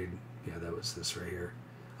trade. Yeah, that was this right here.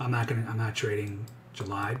 I'm not trading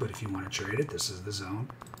July, but if you want to trade it, this is the zone.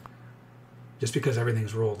 Just because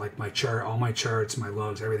everything's rolled, like my chart, all my charts, my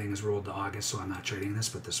lugs, everything is rolled to August, so I'm not trading this,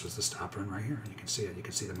 but this was the stop run right here. And you can see it. You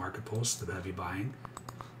can see the market pulse, the heavy buying.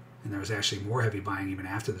 And there was actually more heavy buying even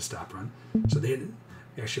after the stop run. So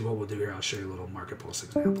actually what we'll do here, I'll show you a little market pulse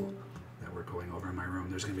example that we're going over in my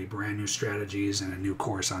room. There's going to be brand new strategies and a new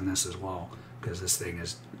course on this as well, because this thing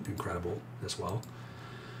is incredible as well.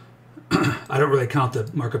 I don't really count the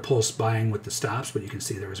market pulse buying with the stops, but you can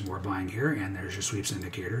see there was more buying here, and there's your sweeps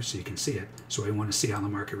indicator, so you can see it. So we want to see how the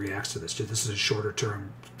market reacts to this. This is a shorter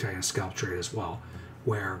term kind of scalp trade as well,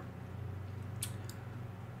 where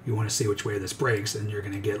you want to see which way this breaks, and you're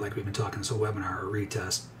going to get, like we've been talking this whole webinar, a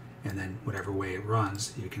retest, and then whatever way it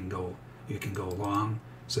runs, you can go long.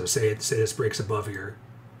 So say this breaks above here,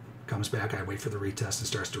 comes back, I wait for the retest and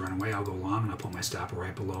starts to run away, I'll go long and I'll put my stop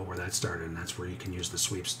right below where that started, and that's where you can use the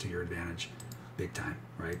sweeps to your advantage big time,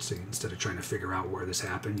 right? So instead of trying to figure out where this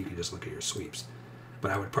happened, you can just look at your sweeps.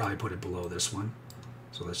 But I would probably put it below this one.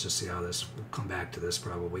 So let's just see how this, we'll come back to this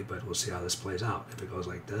probably, but we'll see how this plays out. If it goes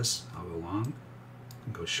like this, I'll go long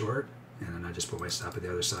and go short, and then I just put my stop at the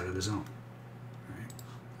other side of the zone. All right.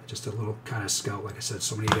 Just a little kind of scalp, like I said,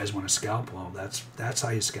 so many of you guys want to scalp. Well, that's how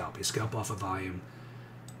you scalp. You scalp off of volume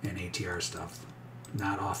and ATR stuff,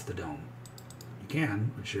 not off the dome. You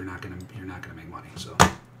can, but you're not gonna make money. So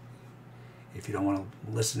if you don't want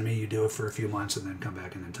to listen to me, you do it for a few months and then come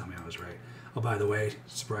back and then tell me I was right. Oh, by the way,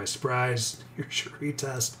 surprise, surprise, here's your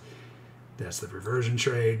retest. That's the reversion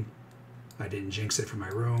trade. I didn't jinx it from my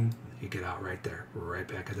room. You get out right there. We're right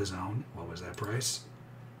back at the zone. What was that price?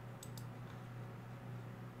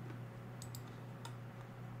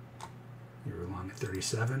 You were long at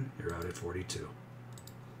 37. You're out at 42.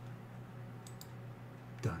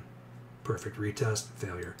 Done. Perfect retest,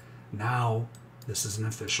 failure. Now, this is an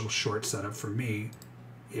official short setup for me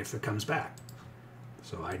if it comes back.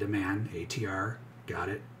 So I demand ATR, got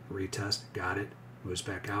it, retest, got it, moves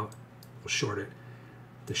back out, we'll short it.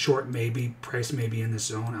 The short price may be in this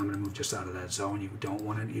zone. I'm going to move just out of that zone. You don't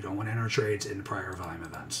want to enter trades in prior volume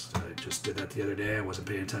events. I just did that the other day. I wasn't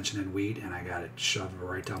paying attention in wheat, and I got it shoved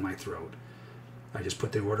right down my throat. I just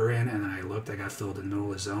put the order in, and then I looked. I got filled in the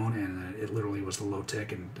middle of the zone, and it literally was the low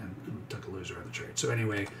tick and took a loser on the trade. So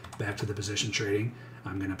anyway, back to the position trading.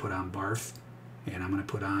 I'm going to put on BARF, and I'm going to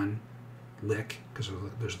put on lick because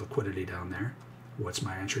there's liquidity down there. What's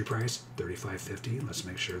my entry price? $35.50. Let's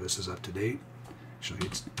make sure this is up to date. Actually,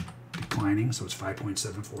 it's declining, so it's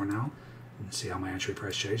 5.74 now. And see how my entry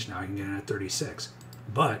price changed. Now I can get in at 36.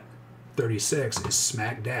 But 36 is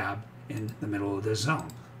smack dab in the middle of this zone.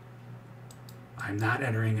 I'm not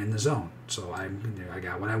entering in the zone. So I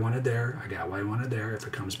got what I wanted there. I got what I wanted there. If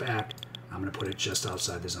it comes back, I'm going to put it just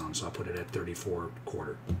outside the zone. So I'll put it at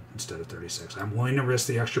 34.25 instead of 36. I'm willing to risk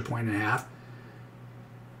the extra 1.5,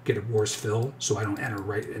 get a worse fill, so I don't enter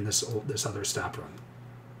right in this other stop run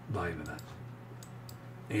volume event.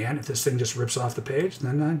 And if this thing just rips off the page,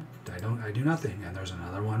 then I do nothing. And there's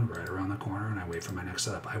another one right around the corner, and I wait for my next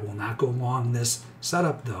setup. I will not go long this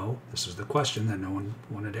setup, though. This is the question that no one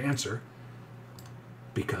wanted to answer,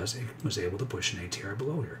 because it was able to push an ATR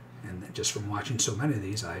below here. And just from watching so many of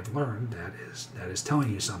these, I've learned that is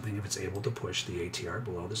telling you something if it's able to push the ATR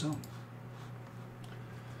below the zone.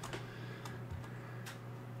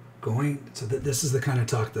 So this is the kind of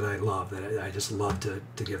talk that I love, that I just love to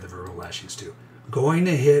give the verbal lashings to. Going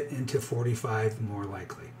to hit into 45 more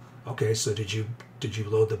likely. Okay, so did you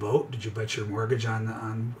load the boat? Did you bet your mortgage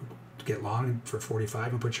on to get long for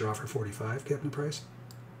 45 and put your offer 45, Captain Price?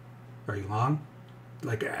 Are you long?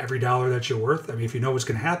 Like every dollar that you're worth? I mean, if you know what's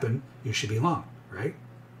going to happen, you should be long, right?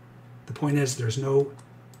 The point is,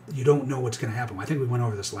 you don't know what's going to happen. I think we went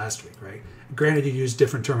over this last week, right? Granted, you used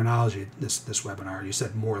different terminology this webinar. You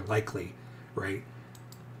said more likely, right?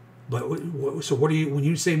 But so what do you, when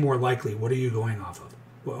you say more likely, what are you going off of?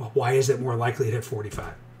 Well, why is it more likely to hit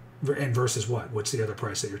 45? And versus what? What's the other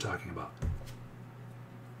price that you're talking about?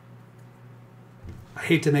 I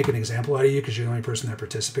hate to make an example out of you because you're the only person that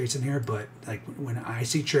participates in here, but like when I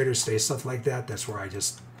see traders say stuff like that, that's where I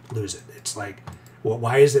just lose it. It's like, well,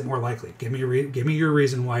 why is it more likely? Give me your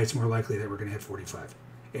reason why it's more likely that we're going to hit 45,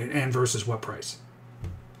 and versus what price?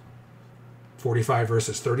 45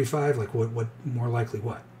 versus 35. Like what more likely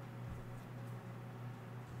what?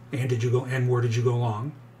 And did you go? And where did you go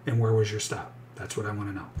long? And where was your stop? That's what I want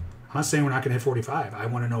to know. I'm not saying we're not going to hit 45. I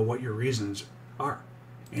want to know what your reasons are.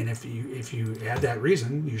 And if you add that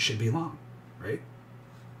reason, you should be long, right?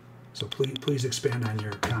 So please expand on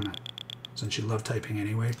your comment. Since you love typing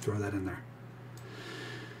anyway, throw that in there.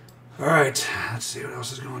 All right, let's see what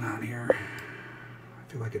else is going on here.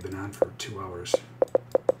 I feel like I've been on for 2 hours.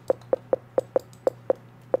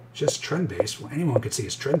 Just trend base. Well, anyone could see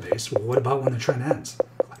it's trend base. Well, what about when the trend ends?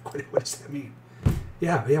 Like, what does that mean?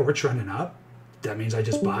 Yeah, we're trending up. That means I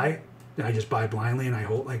just buy. And I just buy blindly and I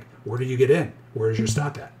hold. Like, where do you get in? Where's your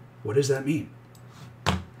stop at? What does that mean?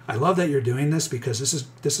 I love that you're doing this because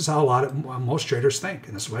this is how most traders think,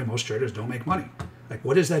 and this is why most traders don't make money. Like,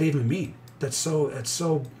 what does that even mean? That's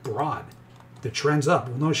so broad. The trend's up.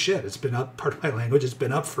 Well, no shit. It's been up. Pardon my language. It's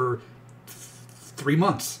been up for 3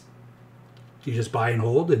 months. You just buy and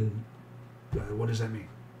hold, and what does that mean?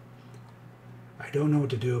 I don't know what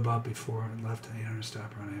to do about before and left and 800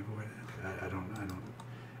 stop run. I avoid it. I don't.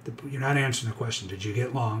 You're not answering the question. Did you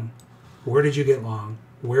get long? Where did you get long?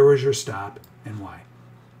 Where was your stop and why?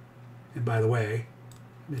 And by the way,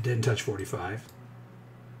 it didn't touch 45.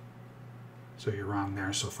 So you're wrong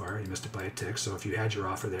there so far. You missed it by a tick. So if you had your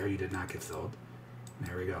offer there, you did not get filled.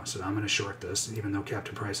 There we go. So I'm going to short this, even though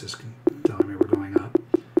Captain Price is telling me we're going up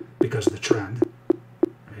because of the trend.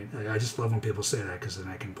 Right? I just love when people say that because then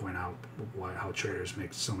I can point out how traders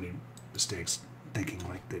make so many mistakes thinking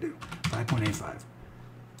like they do. 5.85.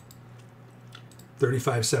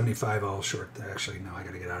 35.75 all short. Actually, no, I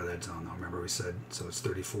got to get out of that zone though. Remember we said, so it's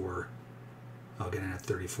 34. I'll get in at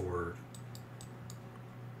 34.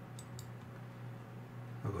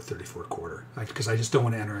 I'll go 34.25 because I just don't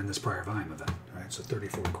want to enter in this prior volume event. All right, so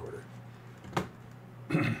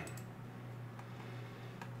 34.25.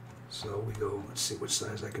 So we go, let's see which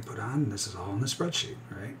size I could put on. This is all in the spreadsheet,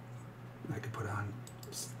 right? I could put on,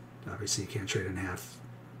 obviously you can't trade in half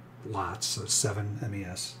lots, so 7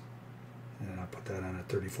 MES. And I'll put that on a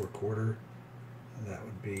 34.25. That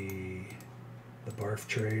would be the BARF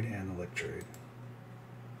trade and the lick trade.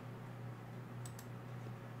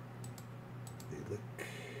 The lick.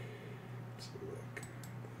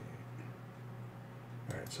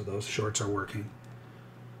 All right, so those shorts are working.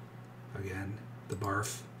 Again, the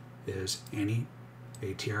BARF is any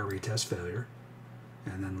ATR retest failure,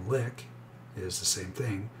 and then the lick is the same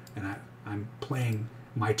thing. And I'm playing,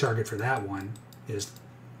 my target for that one is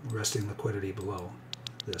resting liquidity below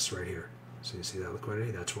this right here. So you see that liquidity?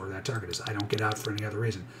 That's where that target is. I don't get out for any other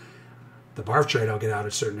reason. The barf trade, I'll get out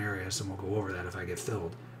at certain areas, and we'll go over that if I get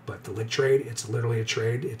filled. But the lick trade, it's literally a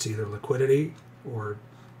trade. It's either liquidity or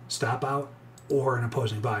stop out or an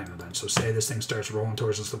opposing volume event. So say this thing starts rolling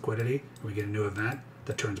towards this liquidity, and we get a new event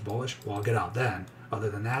that turns bullish, well, I'll get out then. Other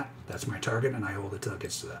than that, that's my target, and I hold it till it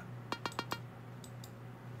gets to that.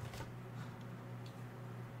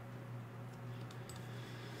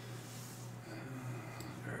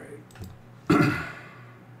 All right.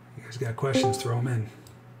 You guys got questions, throw them in.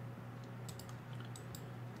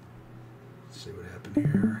 Let's see what happened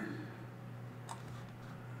here.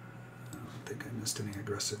 I don't think I missed any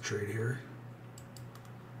aggressive trade here.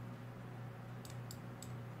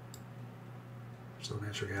 So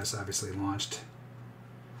natural gas obviously launched.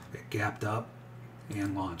 It gapped up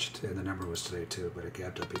and launched, and the number was today too, but it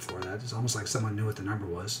gapped up before that. It's almost like someone knew what the number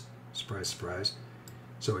was. Surprise, surprise.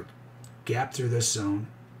 So it gapped through this zone.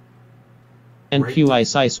 NQ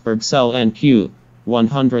Ice Iceberg sell NQ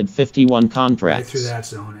 151 contracts. Right through that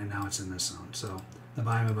zone, and now it's in this zone. So the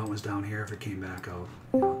volume event was down here. If it came back, I'll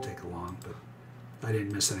take a long, but I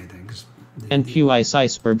didn't miss anything. NQ Ice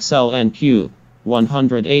Iceberg sell NQ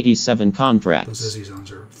 187 contracts. Those Izzy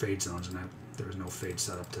zones are fade zones, and there was no fade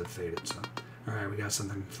set up to fade it. So, all right, we got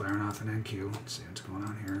something firing off in NQ. Let's see what's going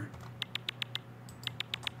on here.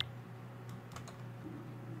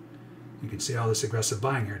 You can see all this aggressive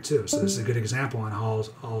buying here too. So this is a good example on how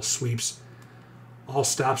all sweeps, all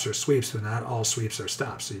stops are sweeps, but not all sweeps are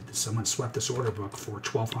stops. So someone swept this order book for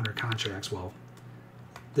 1,200 contracts. Well,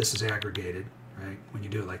 this is aggregated, right? When you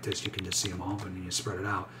do it like this, you can just see them all, and you spread it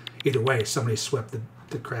out. Either way, somebody swept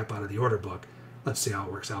the crap out of the order book. Let's see how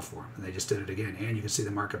it works out for them. And they just did it again. And you can see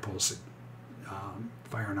the market pulse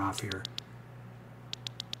firing off here.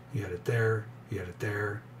 You had it there, you had it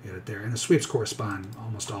there, you had it there. And the sweeps correspond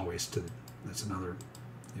almost always to, that's another,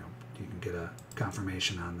 you can get a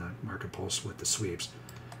confirmation on the market pulse with the sweeps.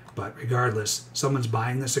 But regardless, someone's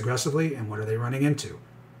buying this aggressively, and what are they running into?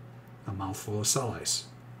 A mouthful of sell ice.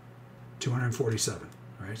 247.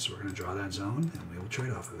 Right, so we're going to draw that zone, and we will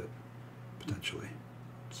trade off of it, potentially.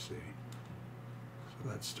 Let's see. So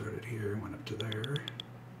that started here, went up to there.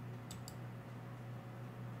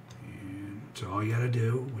 And so all you got to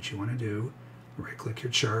do, what you want to do, right-click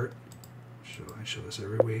your chart. I show this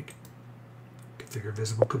every week. Configure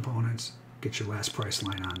visible components. Get your last price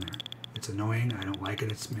line on there. It's annoying. I don't like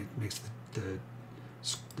it. It makes the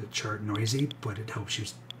chart noisy, but it helps you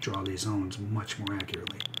draw these zones much more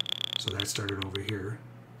accurately. So that started over here.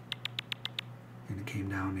 And it came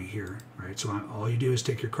down to here, right? So all you do is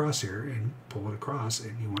take your crosshair and pull it across,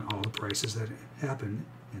 and you want all the prices that happen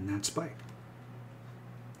in that spike,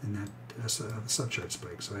 in that subchart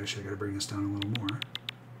spike. So actually, I got to bring this down a little more.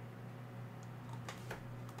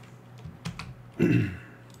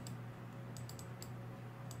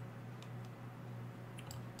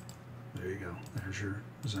 There you go. There's your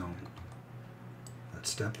zone. That's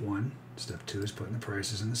step one. Step two is putting the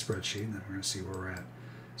prices in the spreadsheet, and then we're going to see where we're at.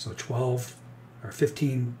 So 12. Or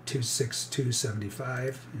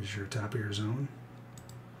 15,262.75 is your top of your zone.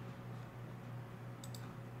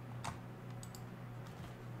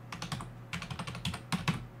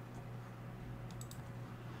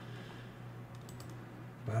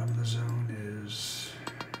 Bottom of the zone is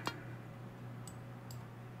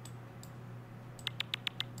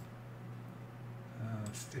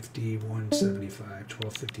 51.75,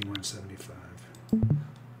 1251.75.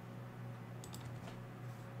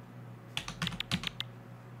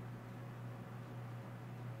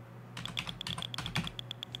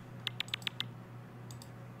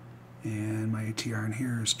 And my ATR in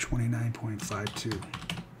here is 29.52,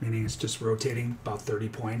 meaning it's just rotating about 30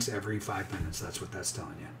 points every 5 minutes. That's what that's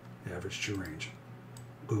telling you, the average true range.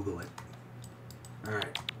 Google it. All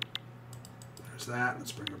right, there's that.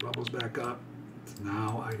 Let's bring our bubbles back up.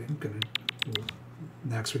 Now I'm gonna,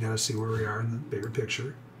 next we gotta see where we are in the bigger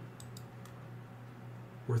picture.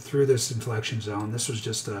 We're through this inflection zone. This was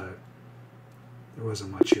just there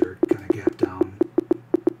wasn't much here, kind of gap down.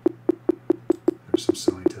 There's some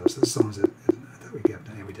selling tails. This zone's I thought we gapped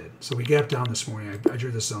down. Yeah, we did. So we gapped down this morning. I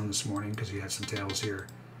drew this zone this morning because we had some tails here,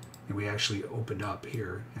 and we actually opened up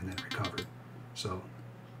here and then recovered. So,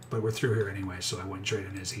 but we're through here anyway, so I wouldn't trade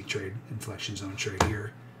an ISHI trade, inflection zone trade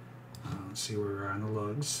here. Let's see where we are on the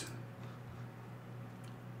lugs.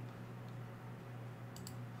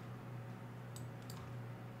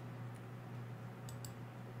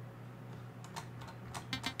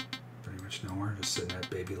 Pretty much nowhere, just sitting at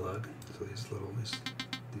baby lug. So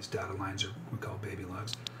these dotted lines are we call baby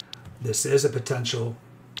lugs. This is a potential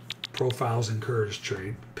profiles encouraged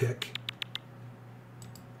trade pick.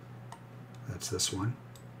 That's this one.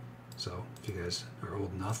 So if you guys are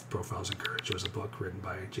old enough, Profiles in Courage was a book written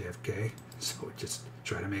by JFK. So just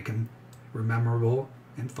try to make them memorable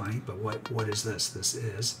and funny. But what is this? This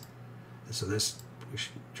is, so this, we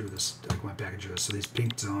drew this, I went back and drew this. So these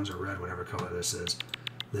pink zones or red, whatever color this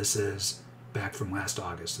is back from last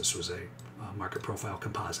August. This was a market profile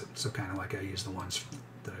composite. So kind of like I use the ones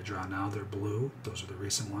that I draw now, they're blue. Those are the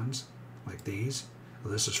recent ones, like these.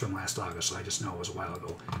 Well, this is from last August, so I just know it was a while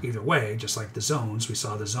ago. Either way, just like the zones, we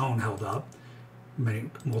saw the zone held up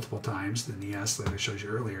multiple times. Then yes, like I showed you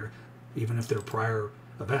earlier, even if they're prior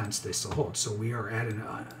events, they still hold. So we are at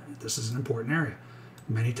this is an important area.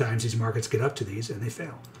 Many times these markets get up to these and they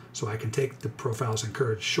fail. So I can take the Profiles in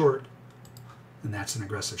Courage short, and that's an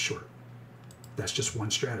aggressive short. That's just one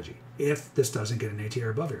strategy. If this doesn't get an ATR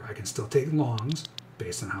above here, I can still take longs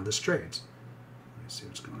based on how this trades. Let me see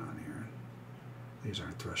what's going on here. These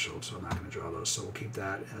aren't thresholds, so I'm not going to draw those. So we'll keep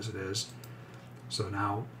that as it is. So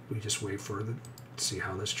now we just wait for to see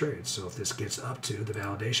how this trades. So if this gets up to the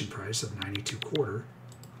validation price of 92.25,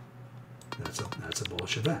 that's a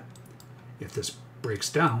bullish event. If this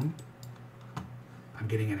breaks down, I'm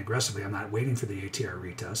getting in aggressively. I'm not waiting for the ATR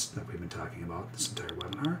retest that we've been talking about this entire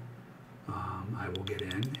webinar. I will get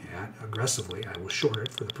in at aggressively. I will short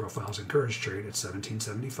it for the Profiles in Courage trade at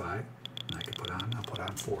 17.75, and I can I'll put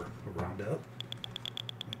on 4. We'll round up.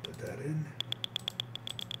 Put that in.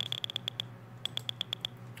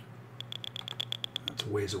 That's a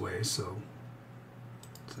ways away, so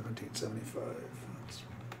 17.75.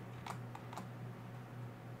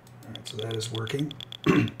 Alright, so that is working.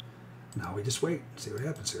 Now we just wait and see what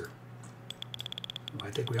happens here. Well,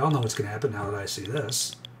 I think we all know what's going to happen now that I see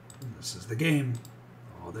this. This is the game.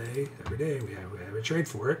 All day, every day, we have a trade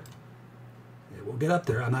for it. It will get up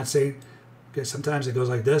there. I'm not saying, okay, sometimes it goes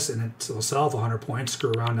like this and it'll sell for 100 points,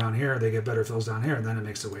 screw around down here, they get better fills down here, and then it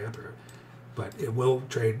makes its way up here. But it will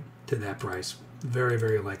trade to that price. Very,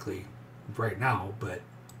 very likely right now, but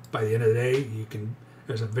by the end of the day,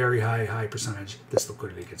 there's a very high percentage this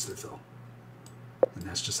liquidity gets their fill. And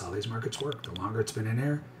that's just how these markets work. The longer it's been in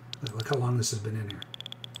here, look how long this has been in here.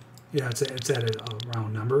 Yeah, it's at a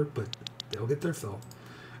round number, but they'll get their fill.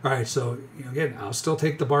 All right, so again, I'll still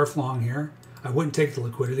take the BARF long here. I wouldn't take the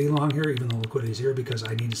liquidity long here, even though liquidity is here, because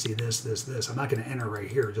I need to see this. I'm not going to enter right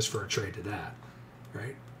here just for a trade to that,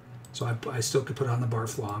 right? So I still could put on the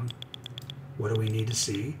BARF long. What do we need to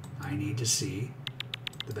see? I need to see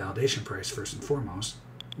the validation price first and foremost,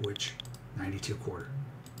 which 92.25.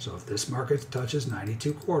 So if this market touches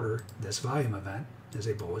 92.25, this volume event is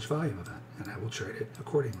a bullish volume event, and I will trade it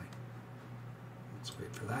accordingly. Let's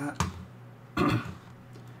wait for that.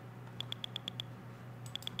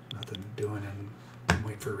 Nothing doing and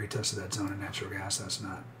wait for a retest of that zone of natural gas. That's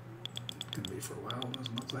not going to be for a while,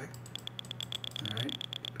 doesn't look like. All right,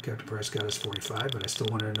 captain price got us 45, but I still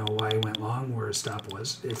wanted to know why he went long, where his stop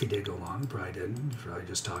was. If he did go long, probably didn't. Probably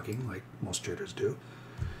just talking like most traders do.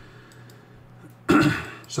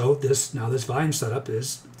 So now this volume setup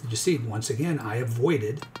is, you see, once again, I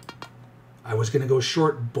was going to go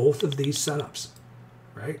short both of these setups,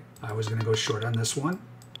 right? I was going to go short on this one,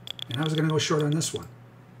 and I was going to go short on this one.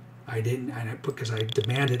 I didn't, because I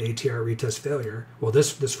demanded ATR retest failure. Well,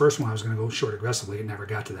 this first one I was going to go short aggressively. It never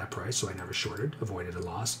got to that price, so I never shorted, avoided a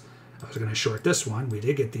loss. I was going to short this one. We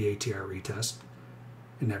did get the ATR retest.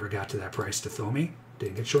 It never got to that price to fill me.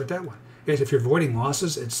 Didn't get short that one. If you're avoiding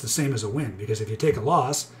losses, it's the same as a win, because if you take a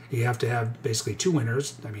loss, you have to have basically 2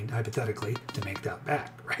 winners, I mean, hypothetically, to make that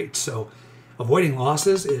back, right? So avoiding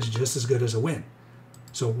losses is just as good as a win.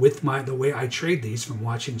 So with the way I trade these, from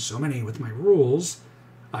watching so many with my rules,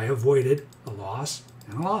 I avoided a loss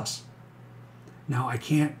and a loss. Now I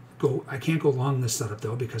can't go long this setup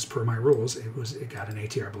though, because per my rules, it got an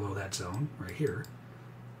ATR below that zone right here,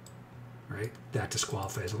 right? That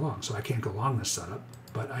disqualifies a long, so I can't go long this setup.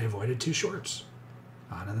 But I avoided 2 shorts.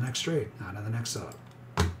 On to the next trade, on to the next setup.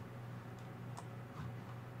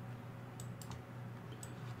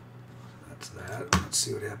 That's that. Let's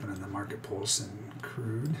see what happened in the market pulse and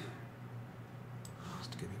crude.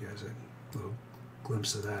 Just to give you guys a little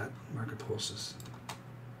glimpse of that. Market pulses.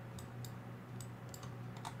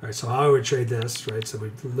 All right, so how I would trade this, right? So I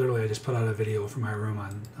just put out a video from my room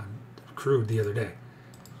on crude the other day,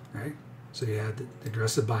 right? So you had the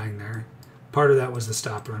aggressive buying there. Part of that was the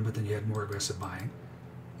stop run, but then you had more aggressive buying.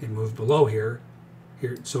 It moved below here.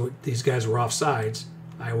 So these guys were off sides.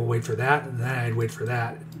 I will wait for that, and then I'd wait for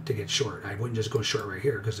that to get short. I wouldn't just go short right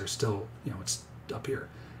here because they're still, it's up here.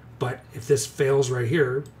 But if this fails right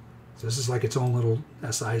here, so this is like its own little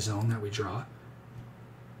SI zone that we draw.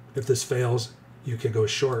 If this fails, you could go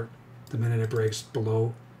short the minute it breaks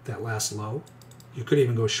below that last low. You could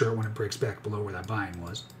even go short when it breaks back below where that buying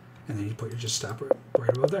was. and then you put your just stop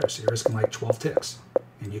right above there. So you're risking like 12 ticks,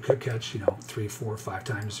 and you could catch, 3, 4, 5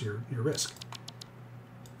 times your risk.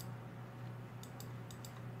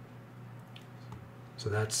 So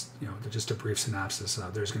that's, just a brief synopsis.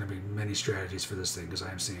 There's going to be many strategies for this thing because I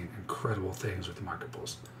am seeing incredible things with the market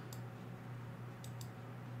pulls.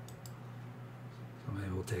 So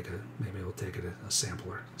maybe we'll take a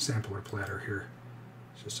sampler platter here,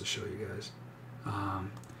 just to show you guys.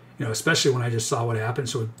 Especially when I just saw what happened.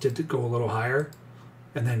 So it did go a little higher,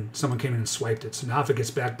 and then someone came in and swiped it. So now if it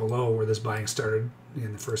gets back below where this buying started,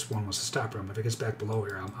 and the first one was a stop run, if it gets back below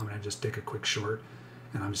here, I'm going to just take a quick short,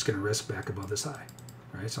 and I'm just going to risk back above this high.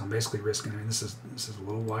 Right, so I'm basically risking. This is a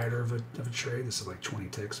little wider of a trade. This is like 20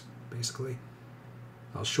 ticks basically.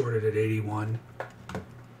 I'll short it at 81,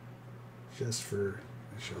 just for.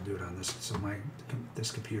 Actually, I'll do it on this. So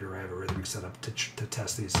this computer, I have everything set up to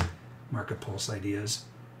test these market pulse ideas.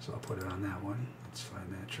 So I'll put it on that one. Let's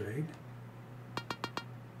find that trade. And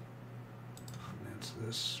that's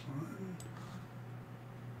this one.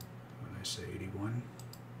 When I say 81.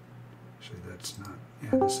 Actually, that's not.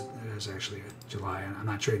 Yeah, this is actually July. I'm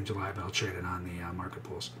not trading July, but I'll trade it on the market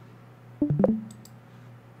pulse.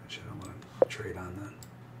 Actually, I don't want to trade on the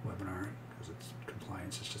webinar because it's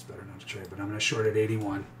compliance. It's just better not to trade. But I'm going to short at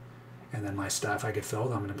 81, and then my stop. If I get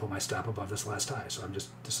filled, I'm going to put my stop above this last high. So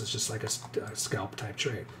this is just like a scalp type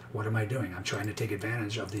trade. What am I doing? I'm trying to take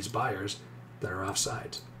advantage of these buyers that are off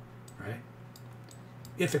sides, right?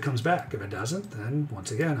 If it comes back. If it doesn't, then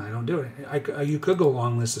once again, I don't do it. You could go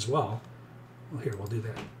long this as well. Well, here, we'll do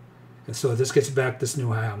that. And so if this gets back this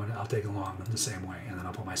new high, I'll take a long the same way, and then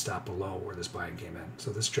I'll put my stop below where this buying came in. So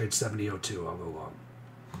this trade 70.02, I'll go long.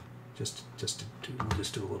 We'll just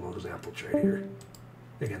do a little example trade here.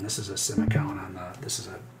 Again, this is a sim account on this is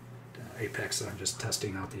a Apex that I'm just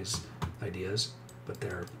testing out these ideas, but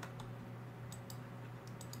they're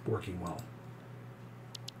working well.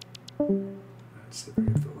 Let's see if I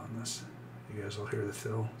can fill on this. You guys will hear the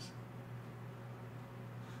fill.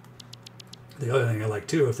 The other thing I like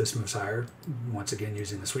too, if this moves higher, once again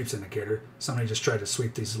using the sweeps indicator, somebody just tried to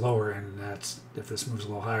sweep these lower, and if this moves a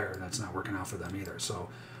little higher, that's not working out for them either. So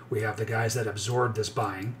we have the guys that absorbed this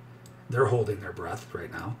buying, they're holding their breath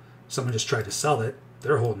right now. Someone just tried to sell it,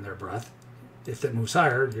 they're holding their breath. If it moves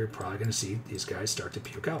higher, you're probably going to see these guys start to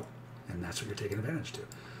puke out, and that's what you're taking advantage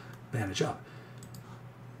of.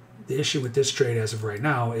 The issue with this trade as of right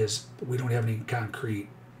now is we don't have any concrete,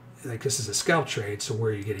 like this is a scalp trade, so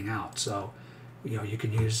where are you getting out? So you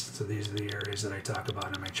can use, so these are the areas that I talk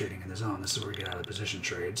about in my trading in the zone. This is where we get out of position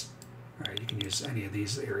trades. All right, you can use any of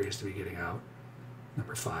these areas to be getting out.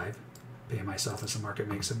 Number 5, pay myself as the market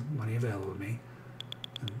makes some money available to me.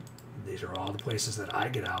 And these are all the places that I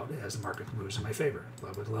get out as the market moves in my favor.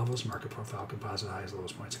 Level levels, market profile, composite highs,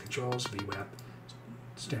 lowest points of controls, VWAP,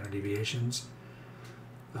 standard deviations,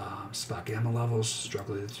 spot gamma levels,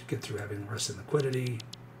 struggle to get through having the rest in liquidity,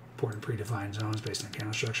 important predefined zones based on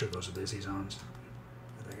candle structure. Those are busy zones.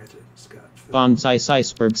 I think I did. Stops and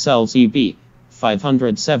Icebergs sells EB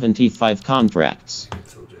 575 contracts.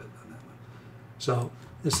 So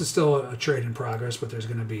this is still a trade in progress, but there's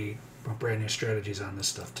going to be brand new strategies on this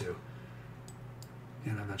stuff too,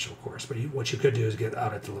 in an eventual course. But what you could do is get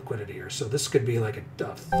out at the liquidity here. So this could be like a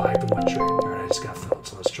 5-to-1 trade. All right, I just got filled,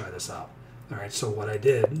 so let's try this out. All right, so what I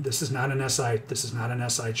did, this is not an SI. This is not an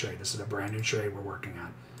SI trade. This is a brand new trade we're working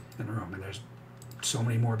on in the room, and there's so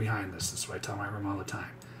many more behind this. That's what I tell my room all the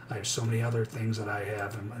time. I have so many other things that I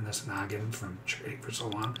have in this noggin from trading for so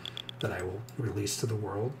long that I will release to the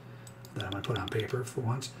world, that I'm going to put on paper for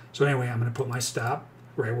once. So anyway, I'm going to put my stop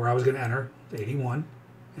right where I was going to enter, 81,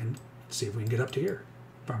 and see if we can get up to here.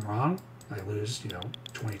 If I'm wrong, I lose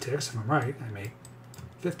 20 ticks. If I'm right, I make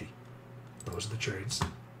 50. Those are the trades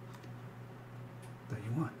that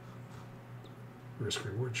you want. Risk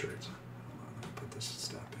reward trades. Hold on, let me put this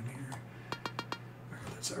stop in here. All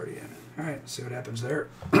right, that's already in. All right, see what happens there.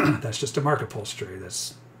 That's just a market pulse trade.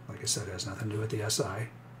 That's, like I said, has nothing to do with the SI.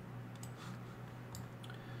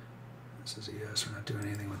 This is a yes. We're not doing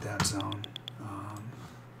anything with that zone.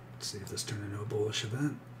 Let's see if this turned into a bullish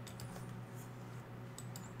event.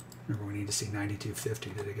 Remember, we need to see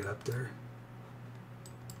 92.50. Did it get up there?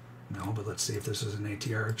 No, but let's see if this is an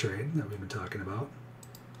ATR trade that we've been talking about.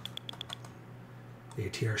 The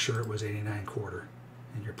ATR short was 89.25,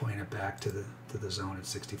 and you're playing it back to the zone at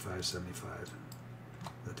 65.75.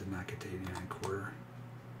 That did not get to 89.25.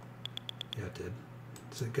 Yeah, it did.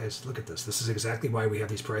 So guys, look at this. This is exactly why we have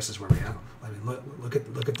these prices where we have them. I mean, look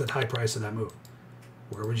at the high price of that move.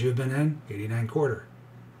 Where would you have been in? 89.25.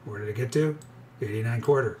 Where did it get to?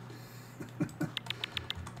 89.25.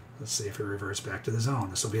 Let's see if it reverts back to the zone.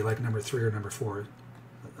 This will be like number 3 or number 4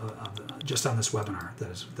 just on this webinar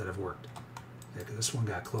that have worked. Yeah, 'cause this one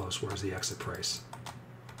got close. Where's the exit price?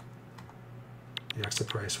 The exit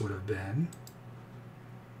price would have been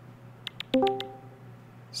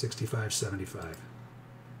 65.75.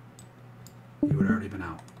 You would have already been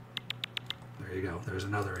out. There you go. There's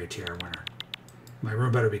another ATR winner. My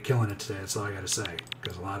room better be killing it today. That's all I got to say.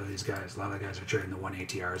 Because a lot of the guys are trading the 1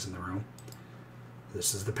 ATRs in the room.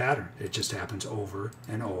 This is the pattern. It just happens over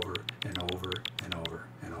and over and over and over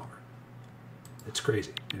and over. It's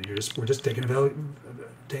crazy. And we're just taking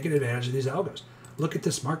advantage of these algos. Look at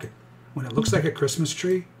this market. When it looks like a Christmas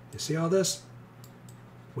tree, you see all this?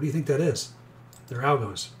 What do you think that is? They're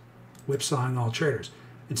algos, whipsawing all traders.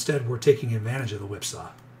 Instead, we're taking advantage of the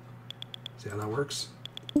whipsaw. See how that works?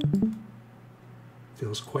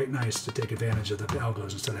 Feels quite nice to take advantage of the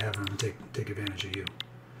algos instead of having them take advantage of you.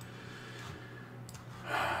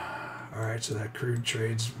 All right, so that crude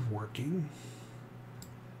trade's working.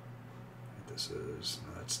 This is,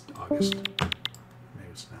 no, that's August. Maybe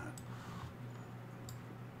it's not.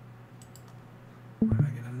 Where did I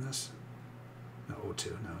get into this? No,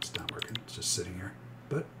 O2. No, it's not working. It's just sitting here.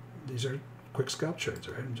 But these are quick scalp trades,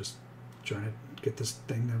 right? I'm just trying to get this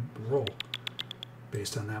thing to roll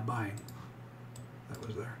based on that buying that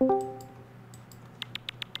was there. All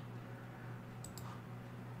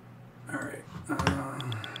right. I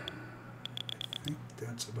think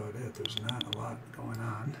that's about it. There's not a lot going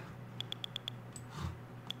on.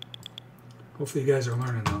 Hopefully you guys are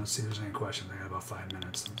learning though. Let's see if there's any questions. I got about 5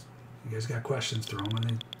 minutes. You guys got questions, throw them on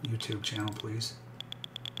the YouTube channel, please.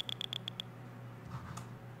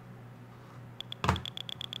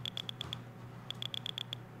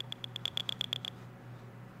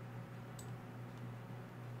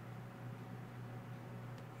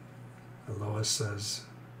 Lois says,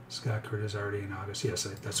 Scott, crude is already in August. Yes,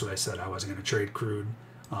 that's what I said. I wasn't going to trade crude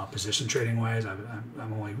position trading wise.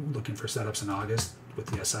 I'm only looking for setups in August with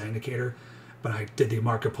the SI indicator. But I did the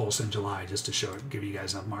market pulse in July just to give you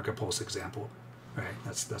guys a market pulse example. Right,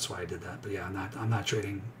 that's why I did that. But yeah, I'm not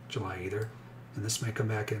trading July either. And this may come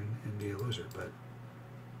back and be a loser. But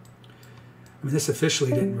I mean, this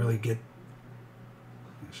officially didn't really get.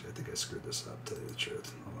 Actually, I think I screwed this up, to tell you the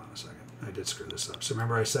truth. Hold on a second. I did screw this up. So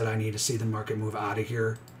remember I said I need to see the market move out of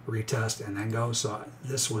here, retest, and then go. So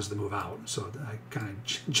this was the move out. So I kind of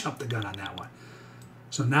jumped the gun on that one.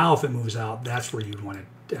 So now if it moves out, that's where you'd want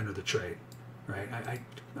to enter the trade. Right? I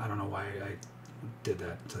don't know why I did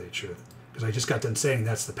that, to tell you the truth. Because I just got done saying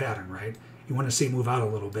that's the pattern, right? You want to see it move out a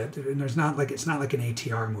little bit. And it's not like an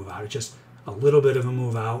ATR move out. It's just a little bit of a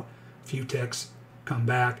move out, a few ticks, come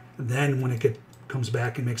back. And then when it comes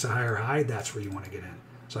back and makes a higher high, that's where you want to get in.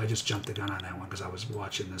 So I just jumped the gun on that one because I was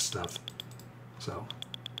watching this stuff. So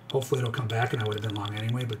hopefully it'll come back, and I would have been long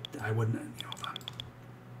anyway, but I wouldn't, if I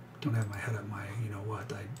don't have my head up my, I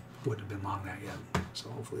wouldn't have been long that yet. So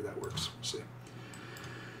hopefully that works. We'll see.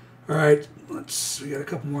 All right, we got a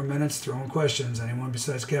couple more minutes. Throw in questions. Anyone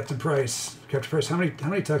besides Captain Price? Captain Price, how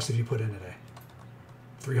many texts have you put in today?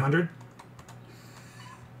 300?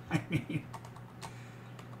 I mean,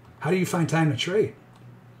 how do you find time to trade?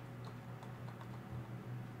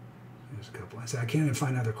 There's a couple. I can't even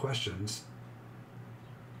find other questions.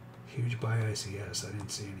 Huge buy ICS. I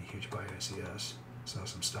didn't see any huge buy ICS. Saw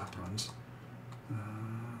some stop runs. All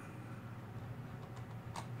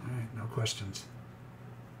right, no questions.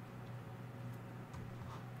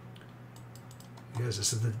 Yes,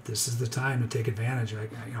 this is the time to take advantage.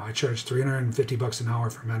 I charge $350 an hour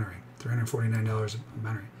for mentoring, $349 a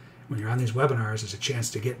mentoring. When you're on these webinars, there's a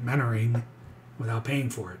chance to get mentoring without paying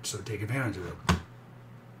for it. So take advantage of it.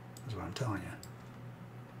 That's what I'm telling you.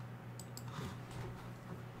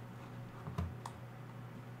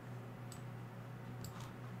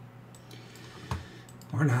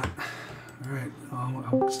 Or not. All right,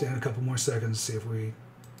 I'll stand a couple more seconds, see if we.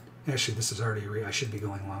 Actually, this is already. I should be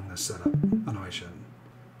going along this setup. Oh no, I shouldn't.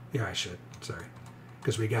 Yeah, I should. Sorry,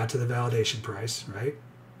 because we got to the validation price, right?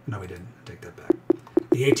 No, we didn't. I take that back.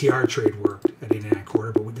 The ATR trade worked at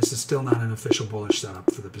 89.25, but this is still not an official bullish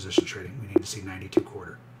setup for the position trading. We need to see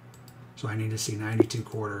 92.25. So I need to see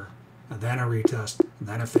 92.25, and then a retest, and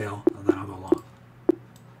then a fail, and then I'll go long.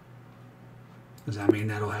 Does that mean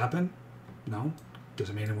that'll happen? No. Does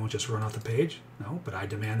it mean it won't just run off the page? No, but I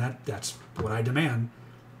demand that. That's what I demand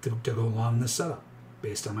to go along this setup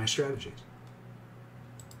based on my strategies.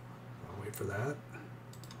 I'll wait for that.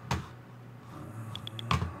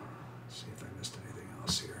 See if I missed anything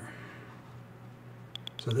else here.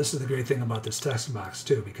 So this is the great thing about this text box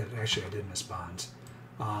too, because actually I did miss bonds.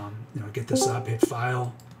 Get this up, hit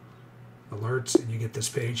file, alerts, and you get this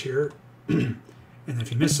page here. And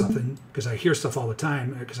if you miss something, because I hear stuff all the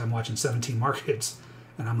time, because I'm watching 17 markets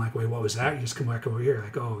And I'm like, wait, what was that? You just come back over here,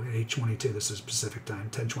 like, oh, 8:22, this is Pacific time,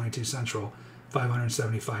 10:22 Central,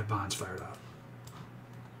 575 bonds fired off.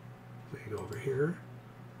 So you go over here.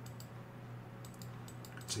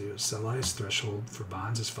 See, sell ice threshold for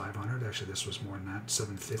bonds is 500. Actually, this was more than that,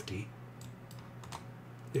 750.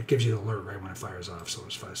 It gives you the alert right when it fires off, so it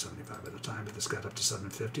was 575 at the time, but this got up to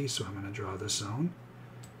 750, so I'm going to draw this zone.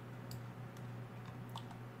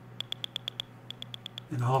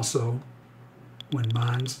 And also, when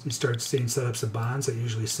bonds, you start seeing setups of bonds, that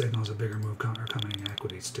usually signals a bigger move are coming in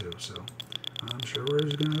equities too. So I'm sure we're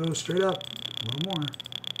just going to go straight up, a little more,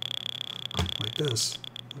 like this.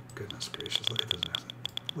 Oh, goodness gracious, look at this.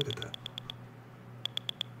 Look at that.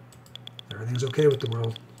 Everything's okay with the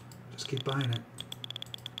world. Just keep buying it.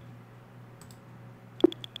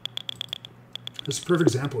 This is a perfect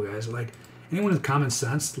example, guys. Like, anyone with common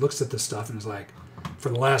sense looks at this stuff and is like, for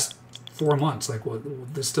the last 4 months, like, well,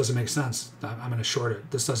 this doesn't make sense. I'm going to short it.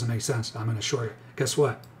 This doesn't make sense. I'm going to short it. Guess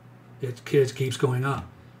what? It keeps going up.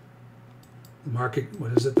 The market,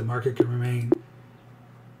 what is it? The market can remain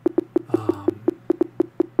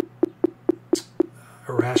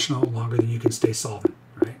irrational longer than you can stay solvent,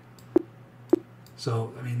 right?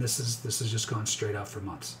 So, I mean, this is just gone straight out for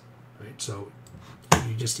months, right? So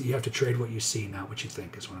you have to trade what you see, not what you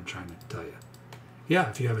think, is what I'm trying to tell you. Yeah,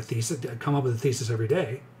 if you have a thesis, come up with a thesis every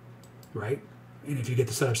day, right? And if you get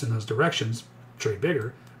the setups in those directions, trade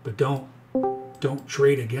bigger, but don't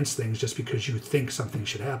trade against things just because you think something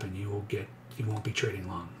should happen. You won't be trading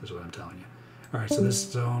long, is what I'm telling you. All right, so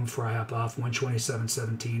this zone before I hop off,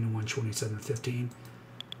 127.17 and 127.15.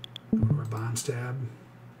 Go to our bonds tab.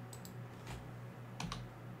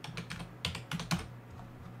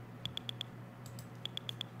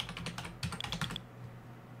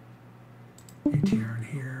 ATR in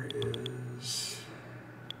here is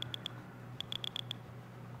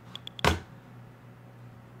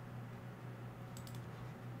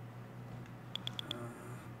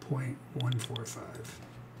 0.145.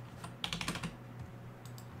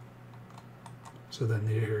 So then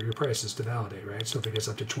your price is to validate, right? So if it gets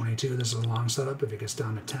up to 22, this is a long setup. If it gets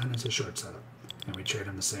down to 10, it's a short setup. And we trade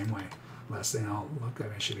them the same way. Last thing I'll look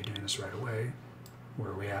at, I should be doing this right away.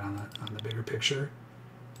 Where are we at on the bigger picture?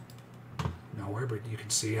 Nowhere, but you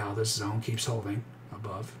can see how this zone keeps holding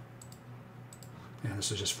above. And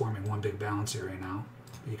this is just forming one big balance area now.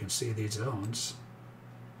 You can see these zones.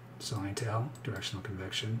 Selling tail, directional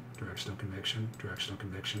conviction, directional conviction, directional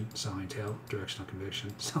conviction, selling tail, directional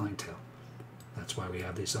conviction, selling tail. That's why we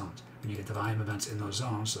have these zones. When you get the volume events in those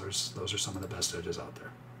zones, those are some of the best edges out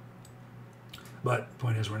there. But the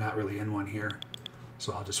point is, we're not really in one here,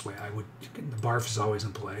 so I'll just wait. The BARF is always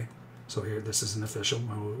in play. So here, this is an official.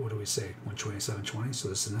 What do we say? 127.20. So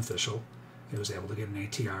this is an official. It was able to get an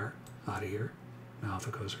ATR out of here. Now, if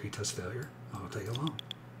it goes retest failure, I'll take it long.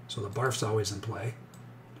 So the BARF's always in play.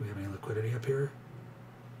 Do we have any liquidity up here?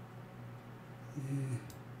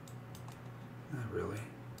 Not really.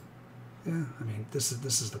 Yeah, I mean, this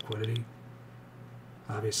is liquidity,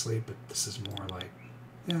 obviously, but this is more like,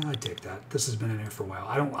 yeah, I'd take that. This has been in here for a while.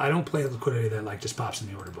 I don't play liquidity that like just pops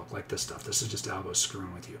in the order book like this stuff. This is just algo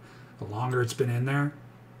screwing with you. The longer it's been in there,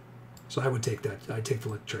 so I would take that. I'd take the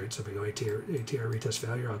lick trade. So if we go ATR retest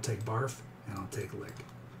failure, I'll take BARF and I'll take lick.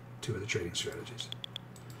 Two of the trading strategies.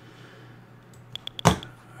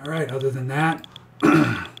 All right. Other than that,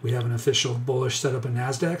 we have an official bullish setup in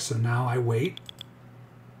NASDAQ. So now I wait.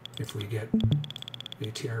 If we get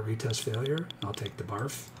ATR retest failure, I'll take the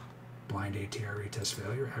BARF, blind ATR retest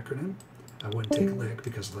failure acronym. I wouldn't take lick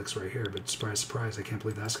because lick's right here, but surprise, surprise, I can't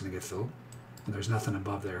believe that's going to get filled. And there's nothing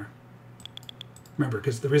above there. Remember,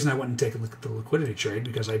 because the reason I wouldn't take the liquidity trade,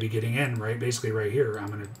 because I'd be getting in, right, basically right here. I'm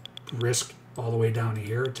going to risk all the way down to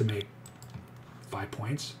here to make 5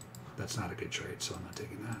 points. That's not a good trade, so I'm not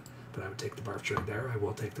taking that. But I would take the BARF trade there. I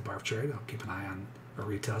will take the BARF trade. I'll keep an eye on a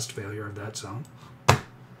retest failure of that zone.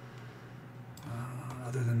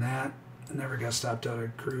 Other than that, I never got stopped out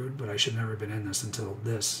of crude, but I should never have been in this until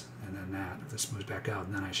this, and then that. If this moves back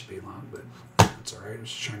out, then I should be long, but that's all right. I was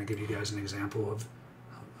just trying to give you guys an example of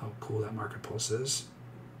how cool that market pulse is.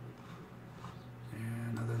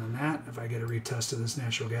 And other than that, if I get a retest of this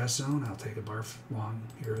natural gas zone, I'll take a BARF long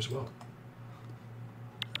here as well.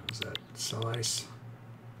 That was that sell ice.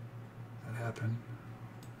 That happened.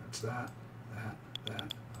 That's that.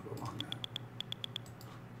 I'll go long that.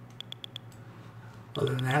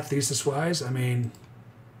 Other than that, thesis-wise, I mean,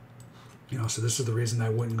 so this is the reason I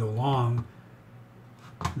wouldn't go long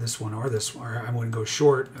this one or this one, or I wouldn't go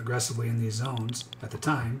short aggressively in these zones at the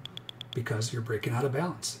time, because you're breaking out of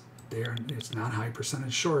balance. it's not high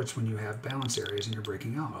percentage shorts when you have balance areas and you're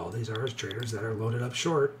breaking out. All these are traders that are loaded up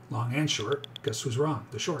short, long and short. Guess who's wrong?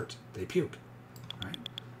 The shorts. They puke, right?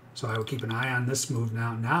 So I will keep an eye on this move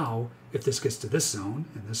now. Now, if this gets to this zone,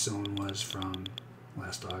 and this zone was from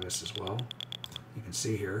last August as well, you can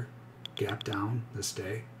see here, gap down this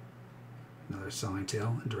day, another selling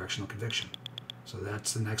tail, and directional conviction. So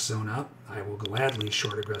that's the next zone up. I will gladly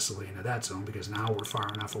short aggressively into that zone because now we're far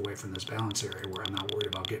enough away from this balance area where I'm not worried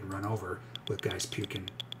about getting run over with guys puking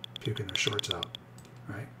their shorts out,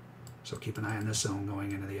 right? So keep an eye on this zone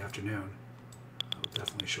going into the afternoon. I will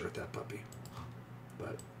definitely short that puppy.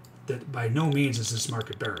 But that by no means is this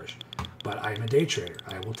market bearish. But I'm a day trader.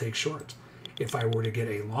 I will take shorts. If I were to get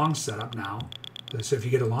a long setup now, so if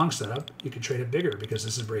you get a long setup, you can trade it bigger because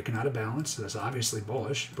this is breaking out of balance. So that's obviously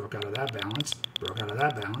bullish. Broke out of that balance. Broke out of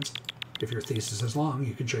that balance. If your thesis is long,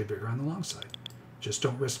 you can trade bigger on the long side. Just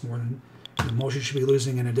don't risk more than the most you should be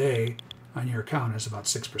losing in a day on your account is about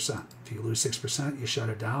 6%. If you lose 6%, you shut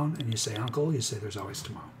it down and you say, Uncle, you say there's always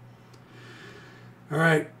tomorrow. All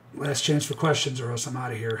right, last chance for questions or else I'm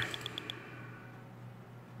out of here.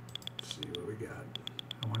 Let's see what we got.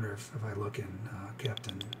 I wonder if I look in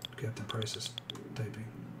Captain Price's typing.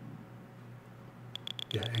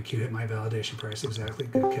 Yeah, NQ hit my validation price exactly.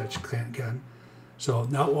 Good catch, Ken. So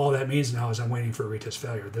now all that means now is I'm waiting for a retest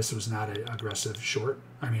failure. This was not an aggressive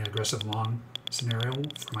aggressive long scenario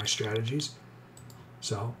for my strategies.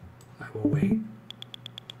 So I will wait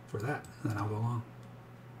for that, and then I'll go long.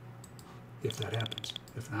 If that happens.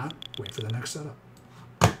 If not, wait for the next setup.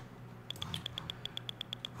 All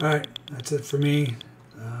right, that's it for me.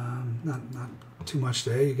 Not too much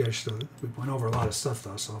today. You guys we went over a lot of stuff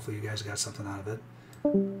though, so hopefully you guys got something out of it.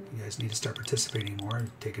 You guys need to start participating more and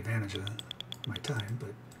take advantage of my time,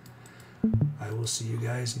 but I will see you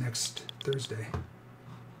guys next Thursday.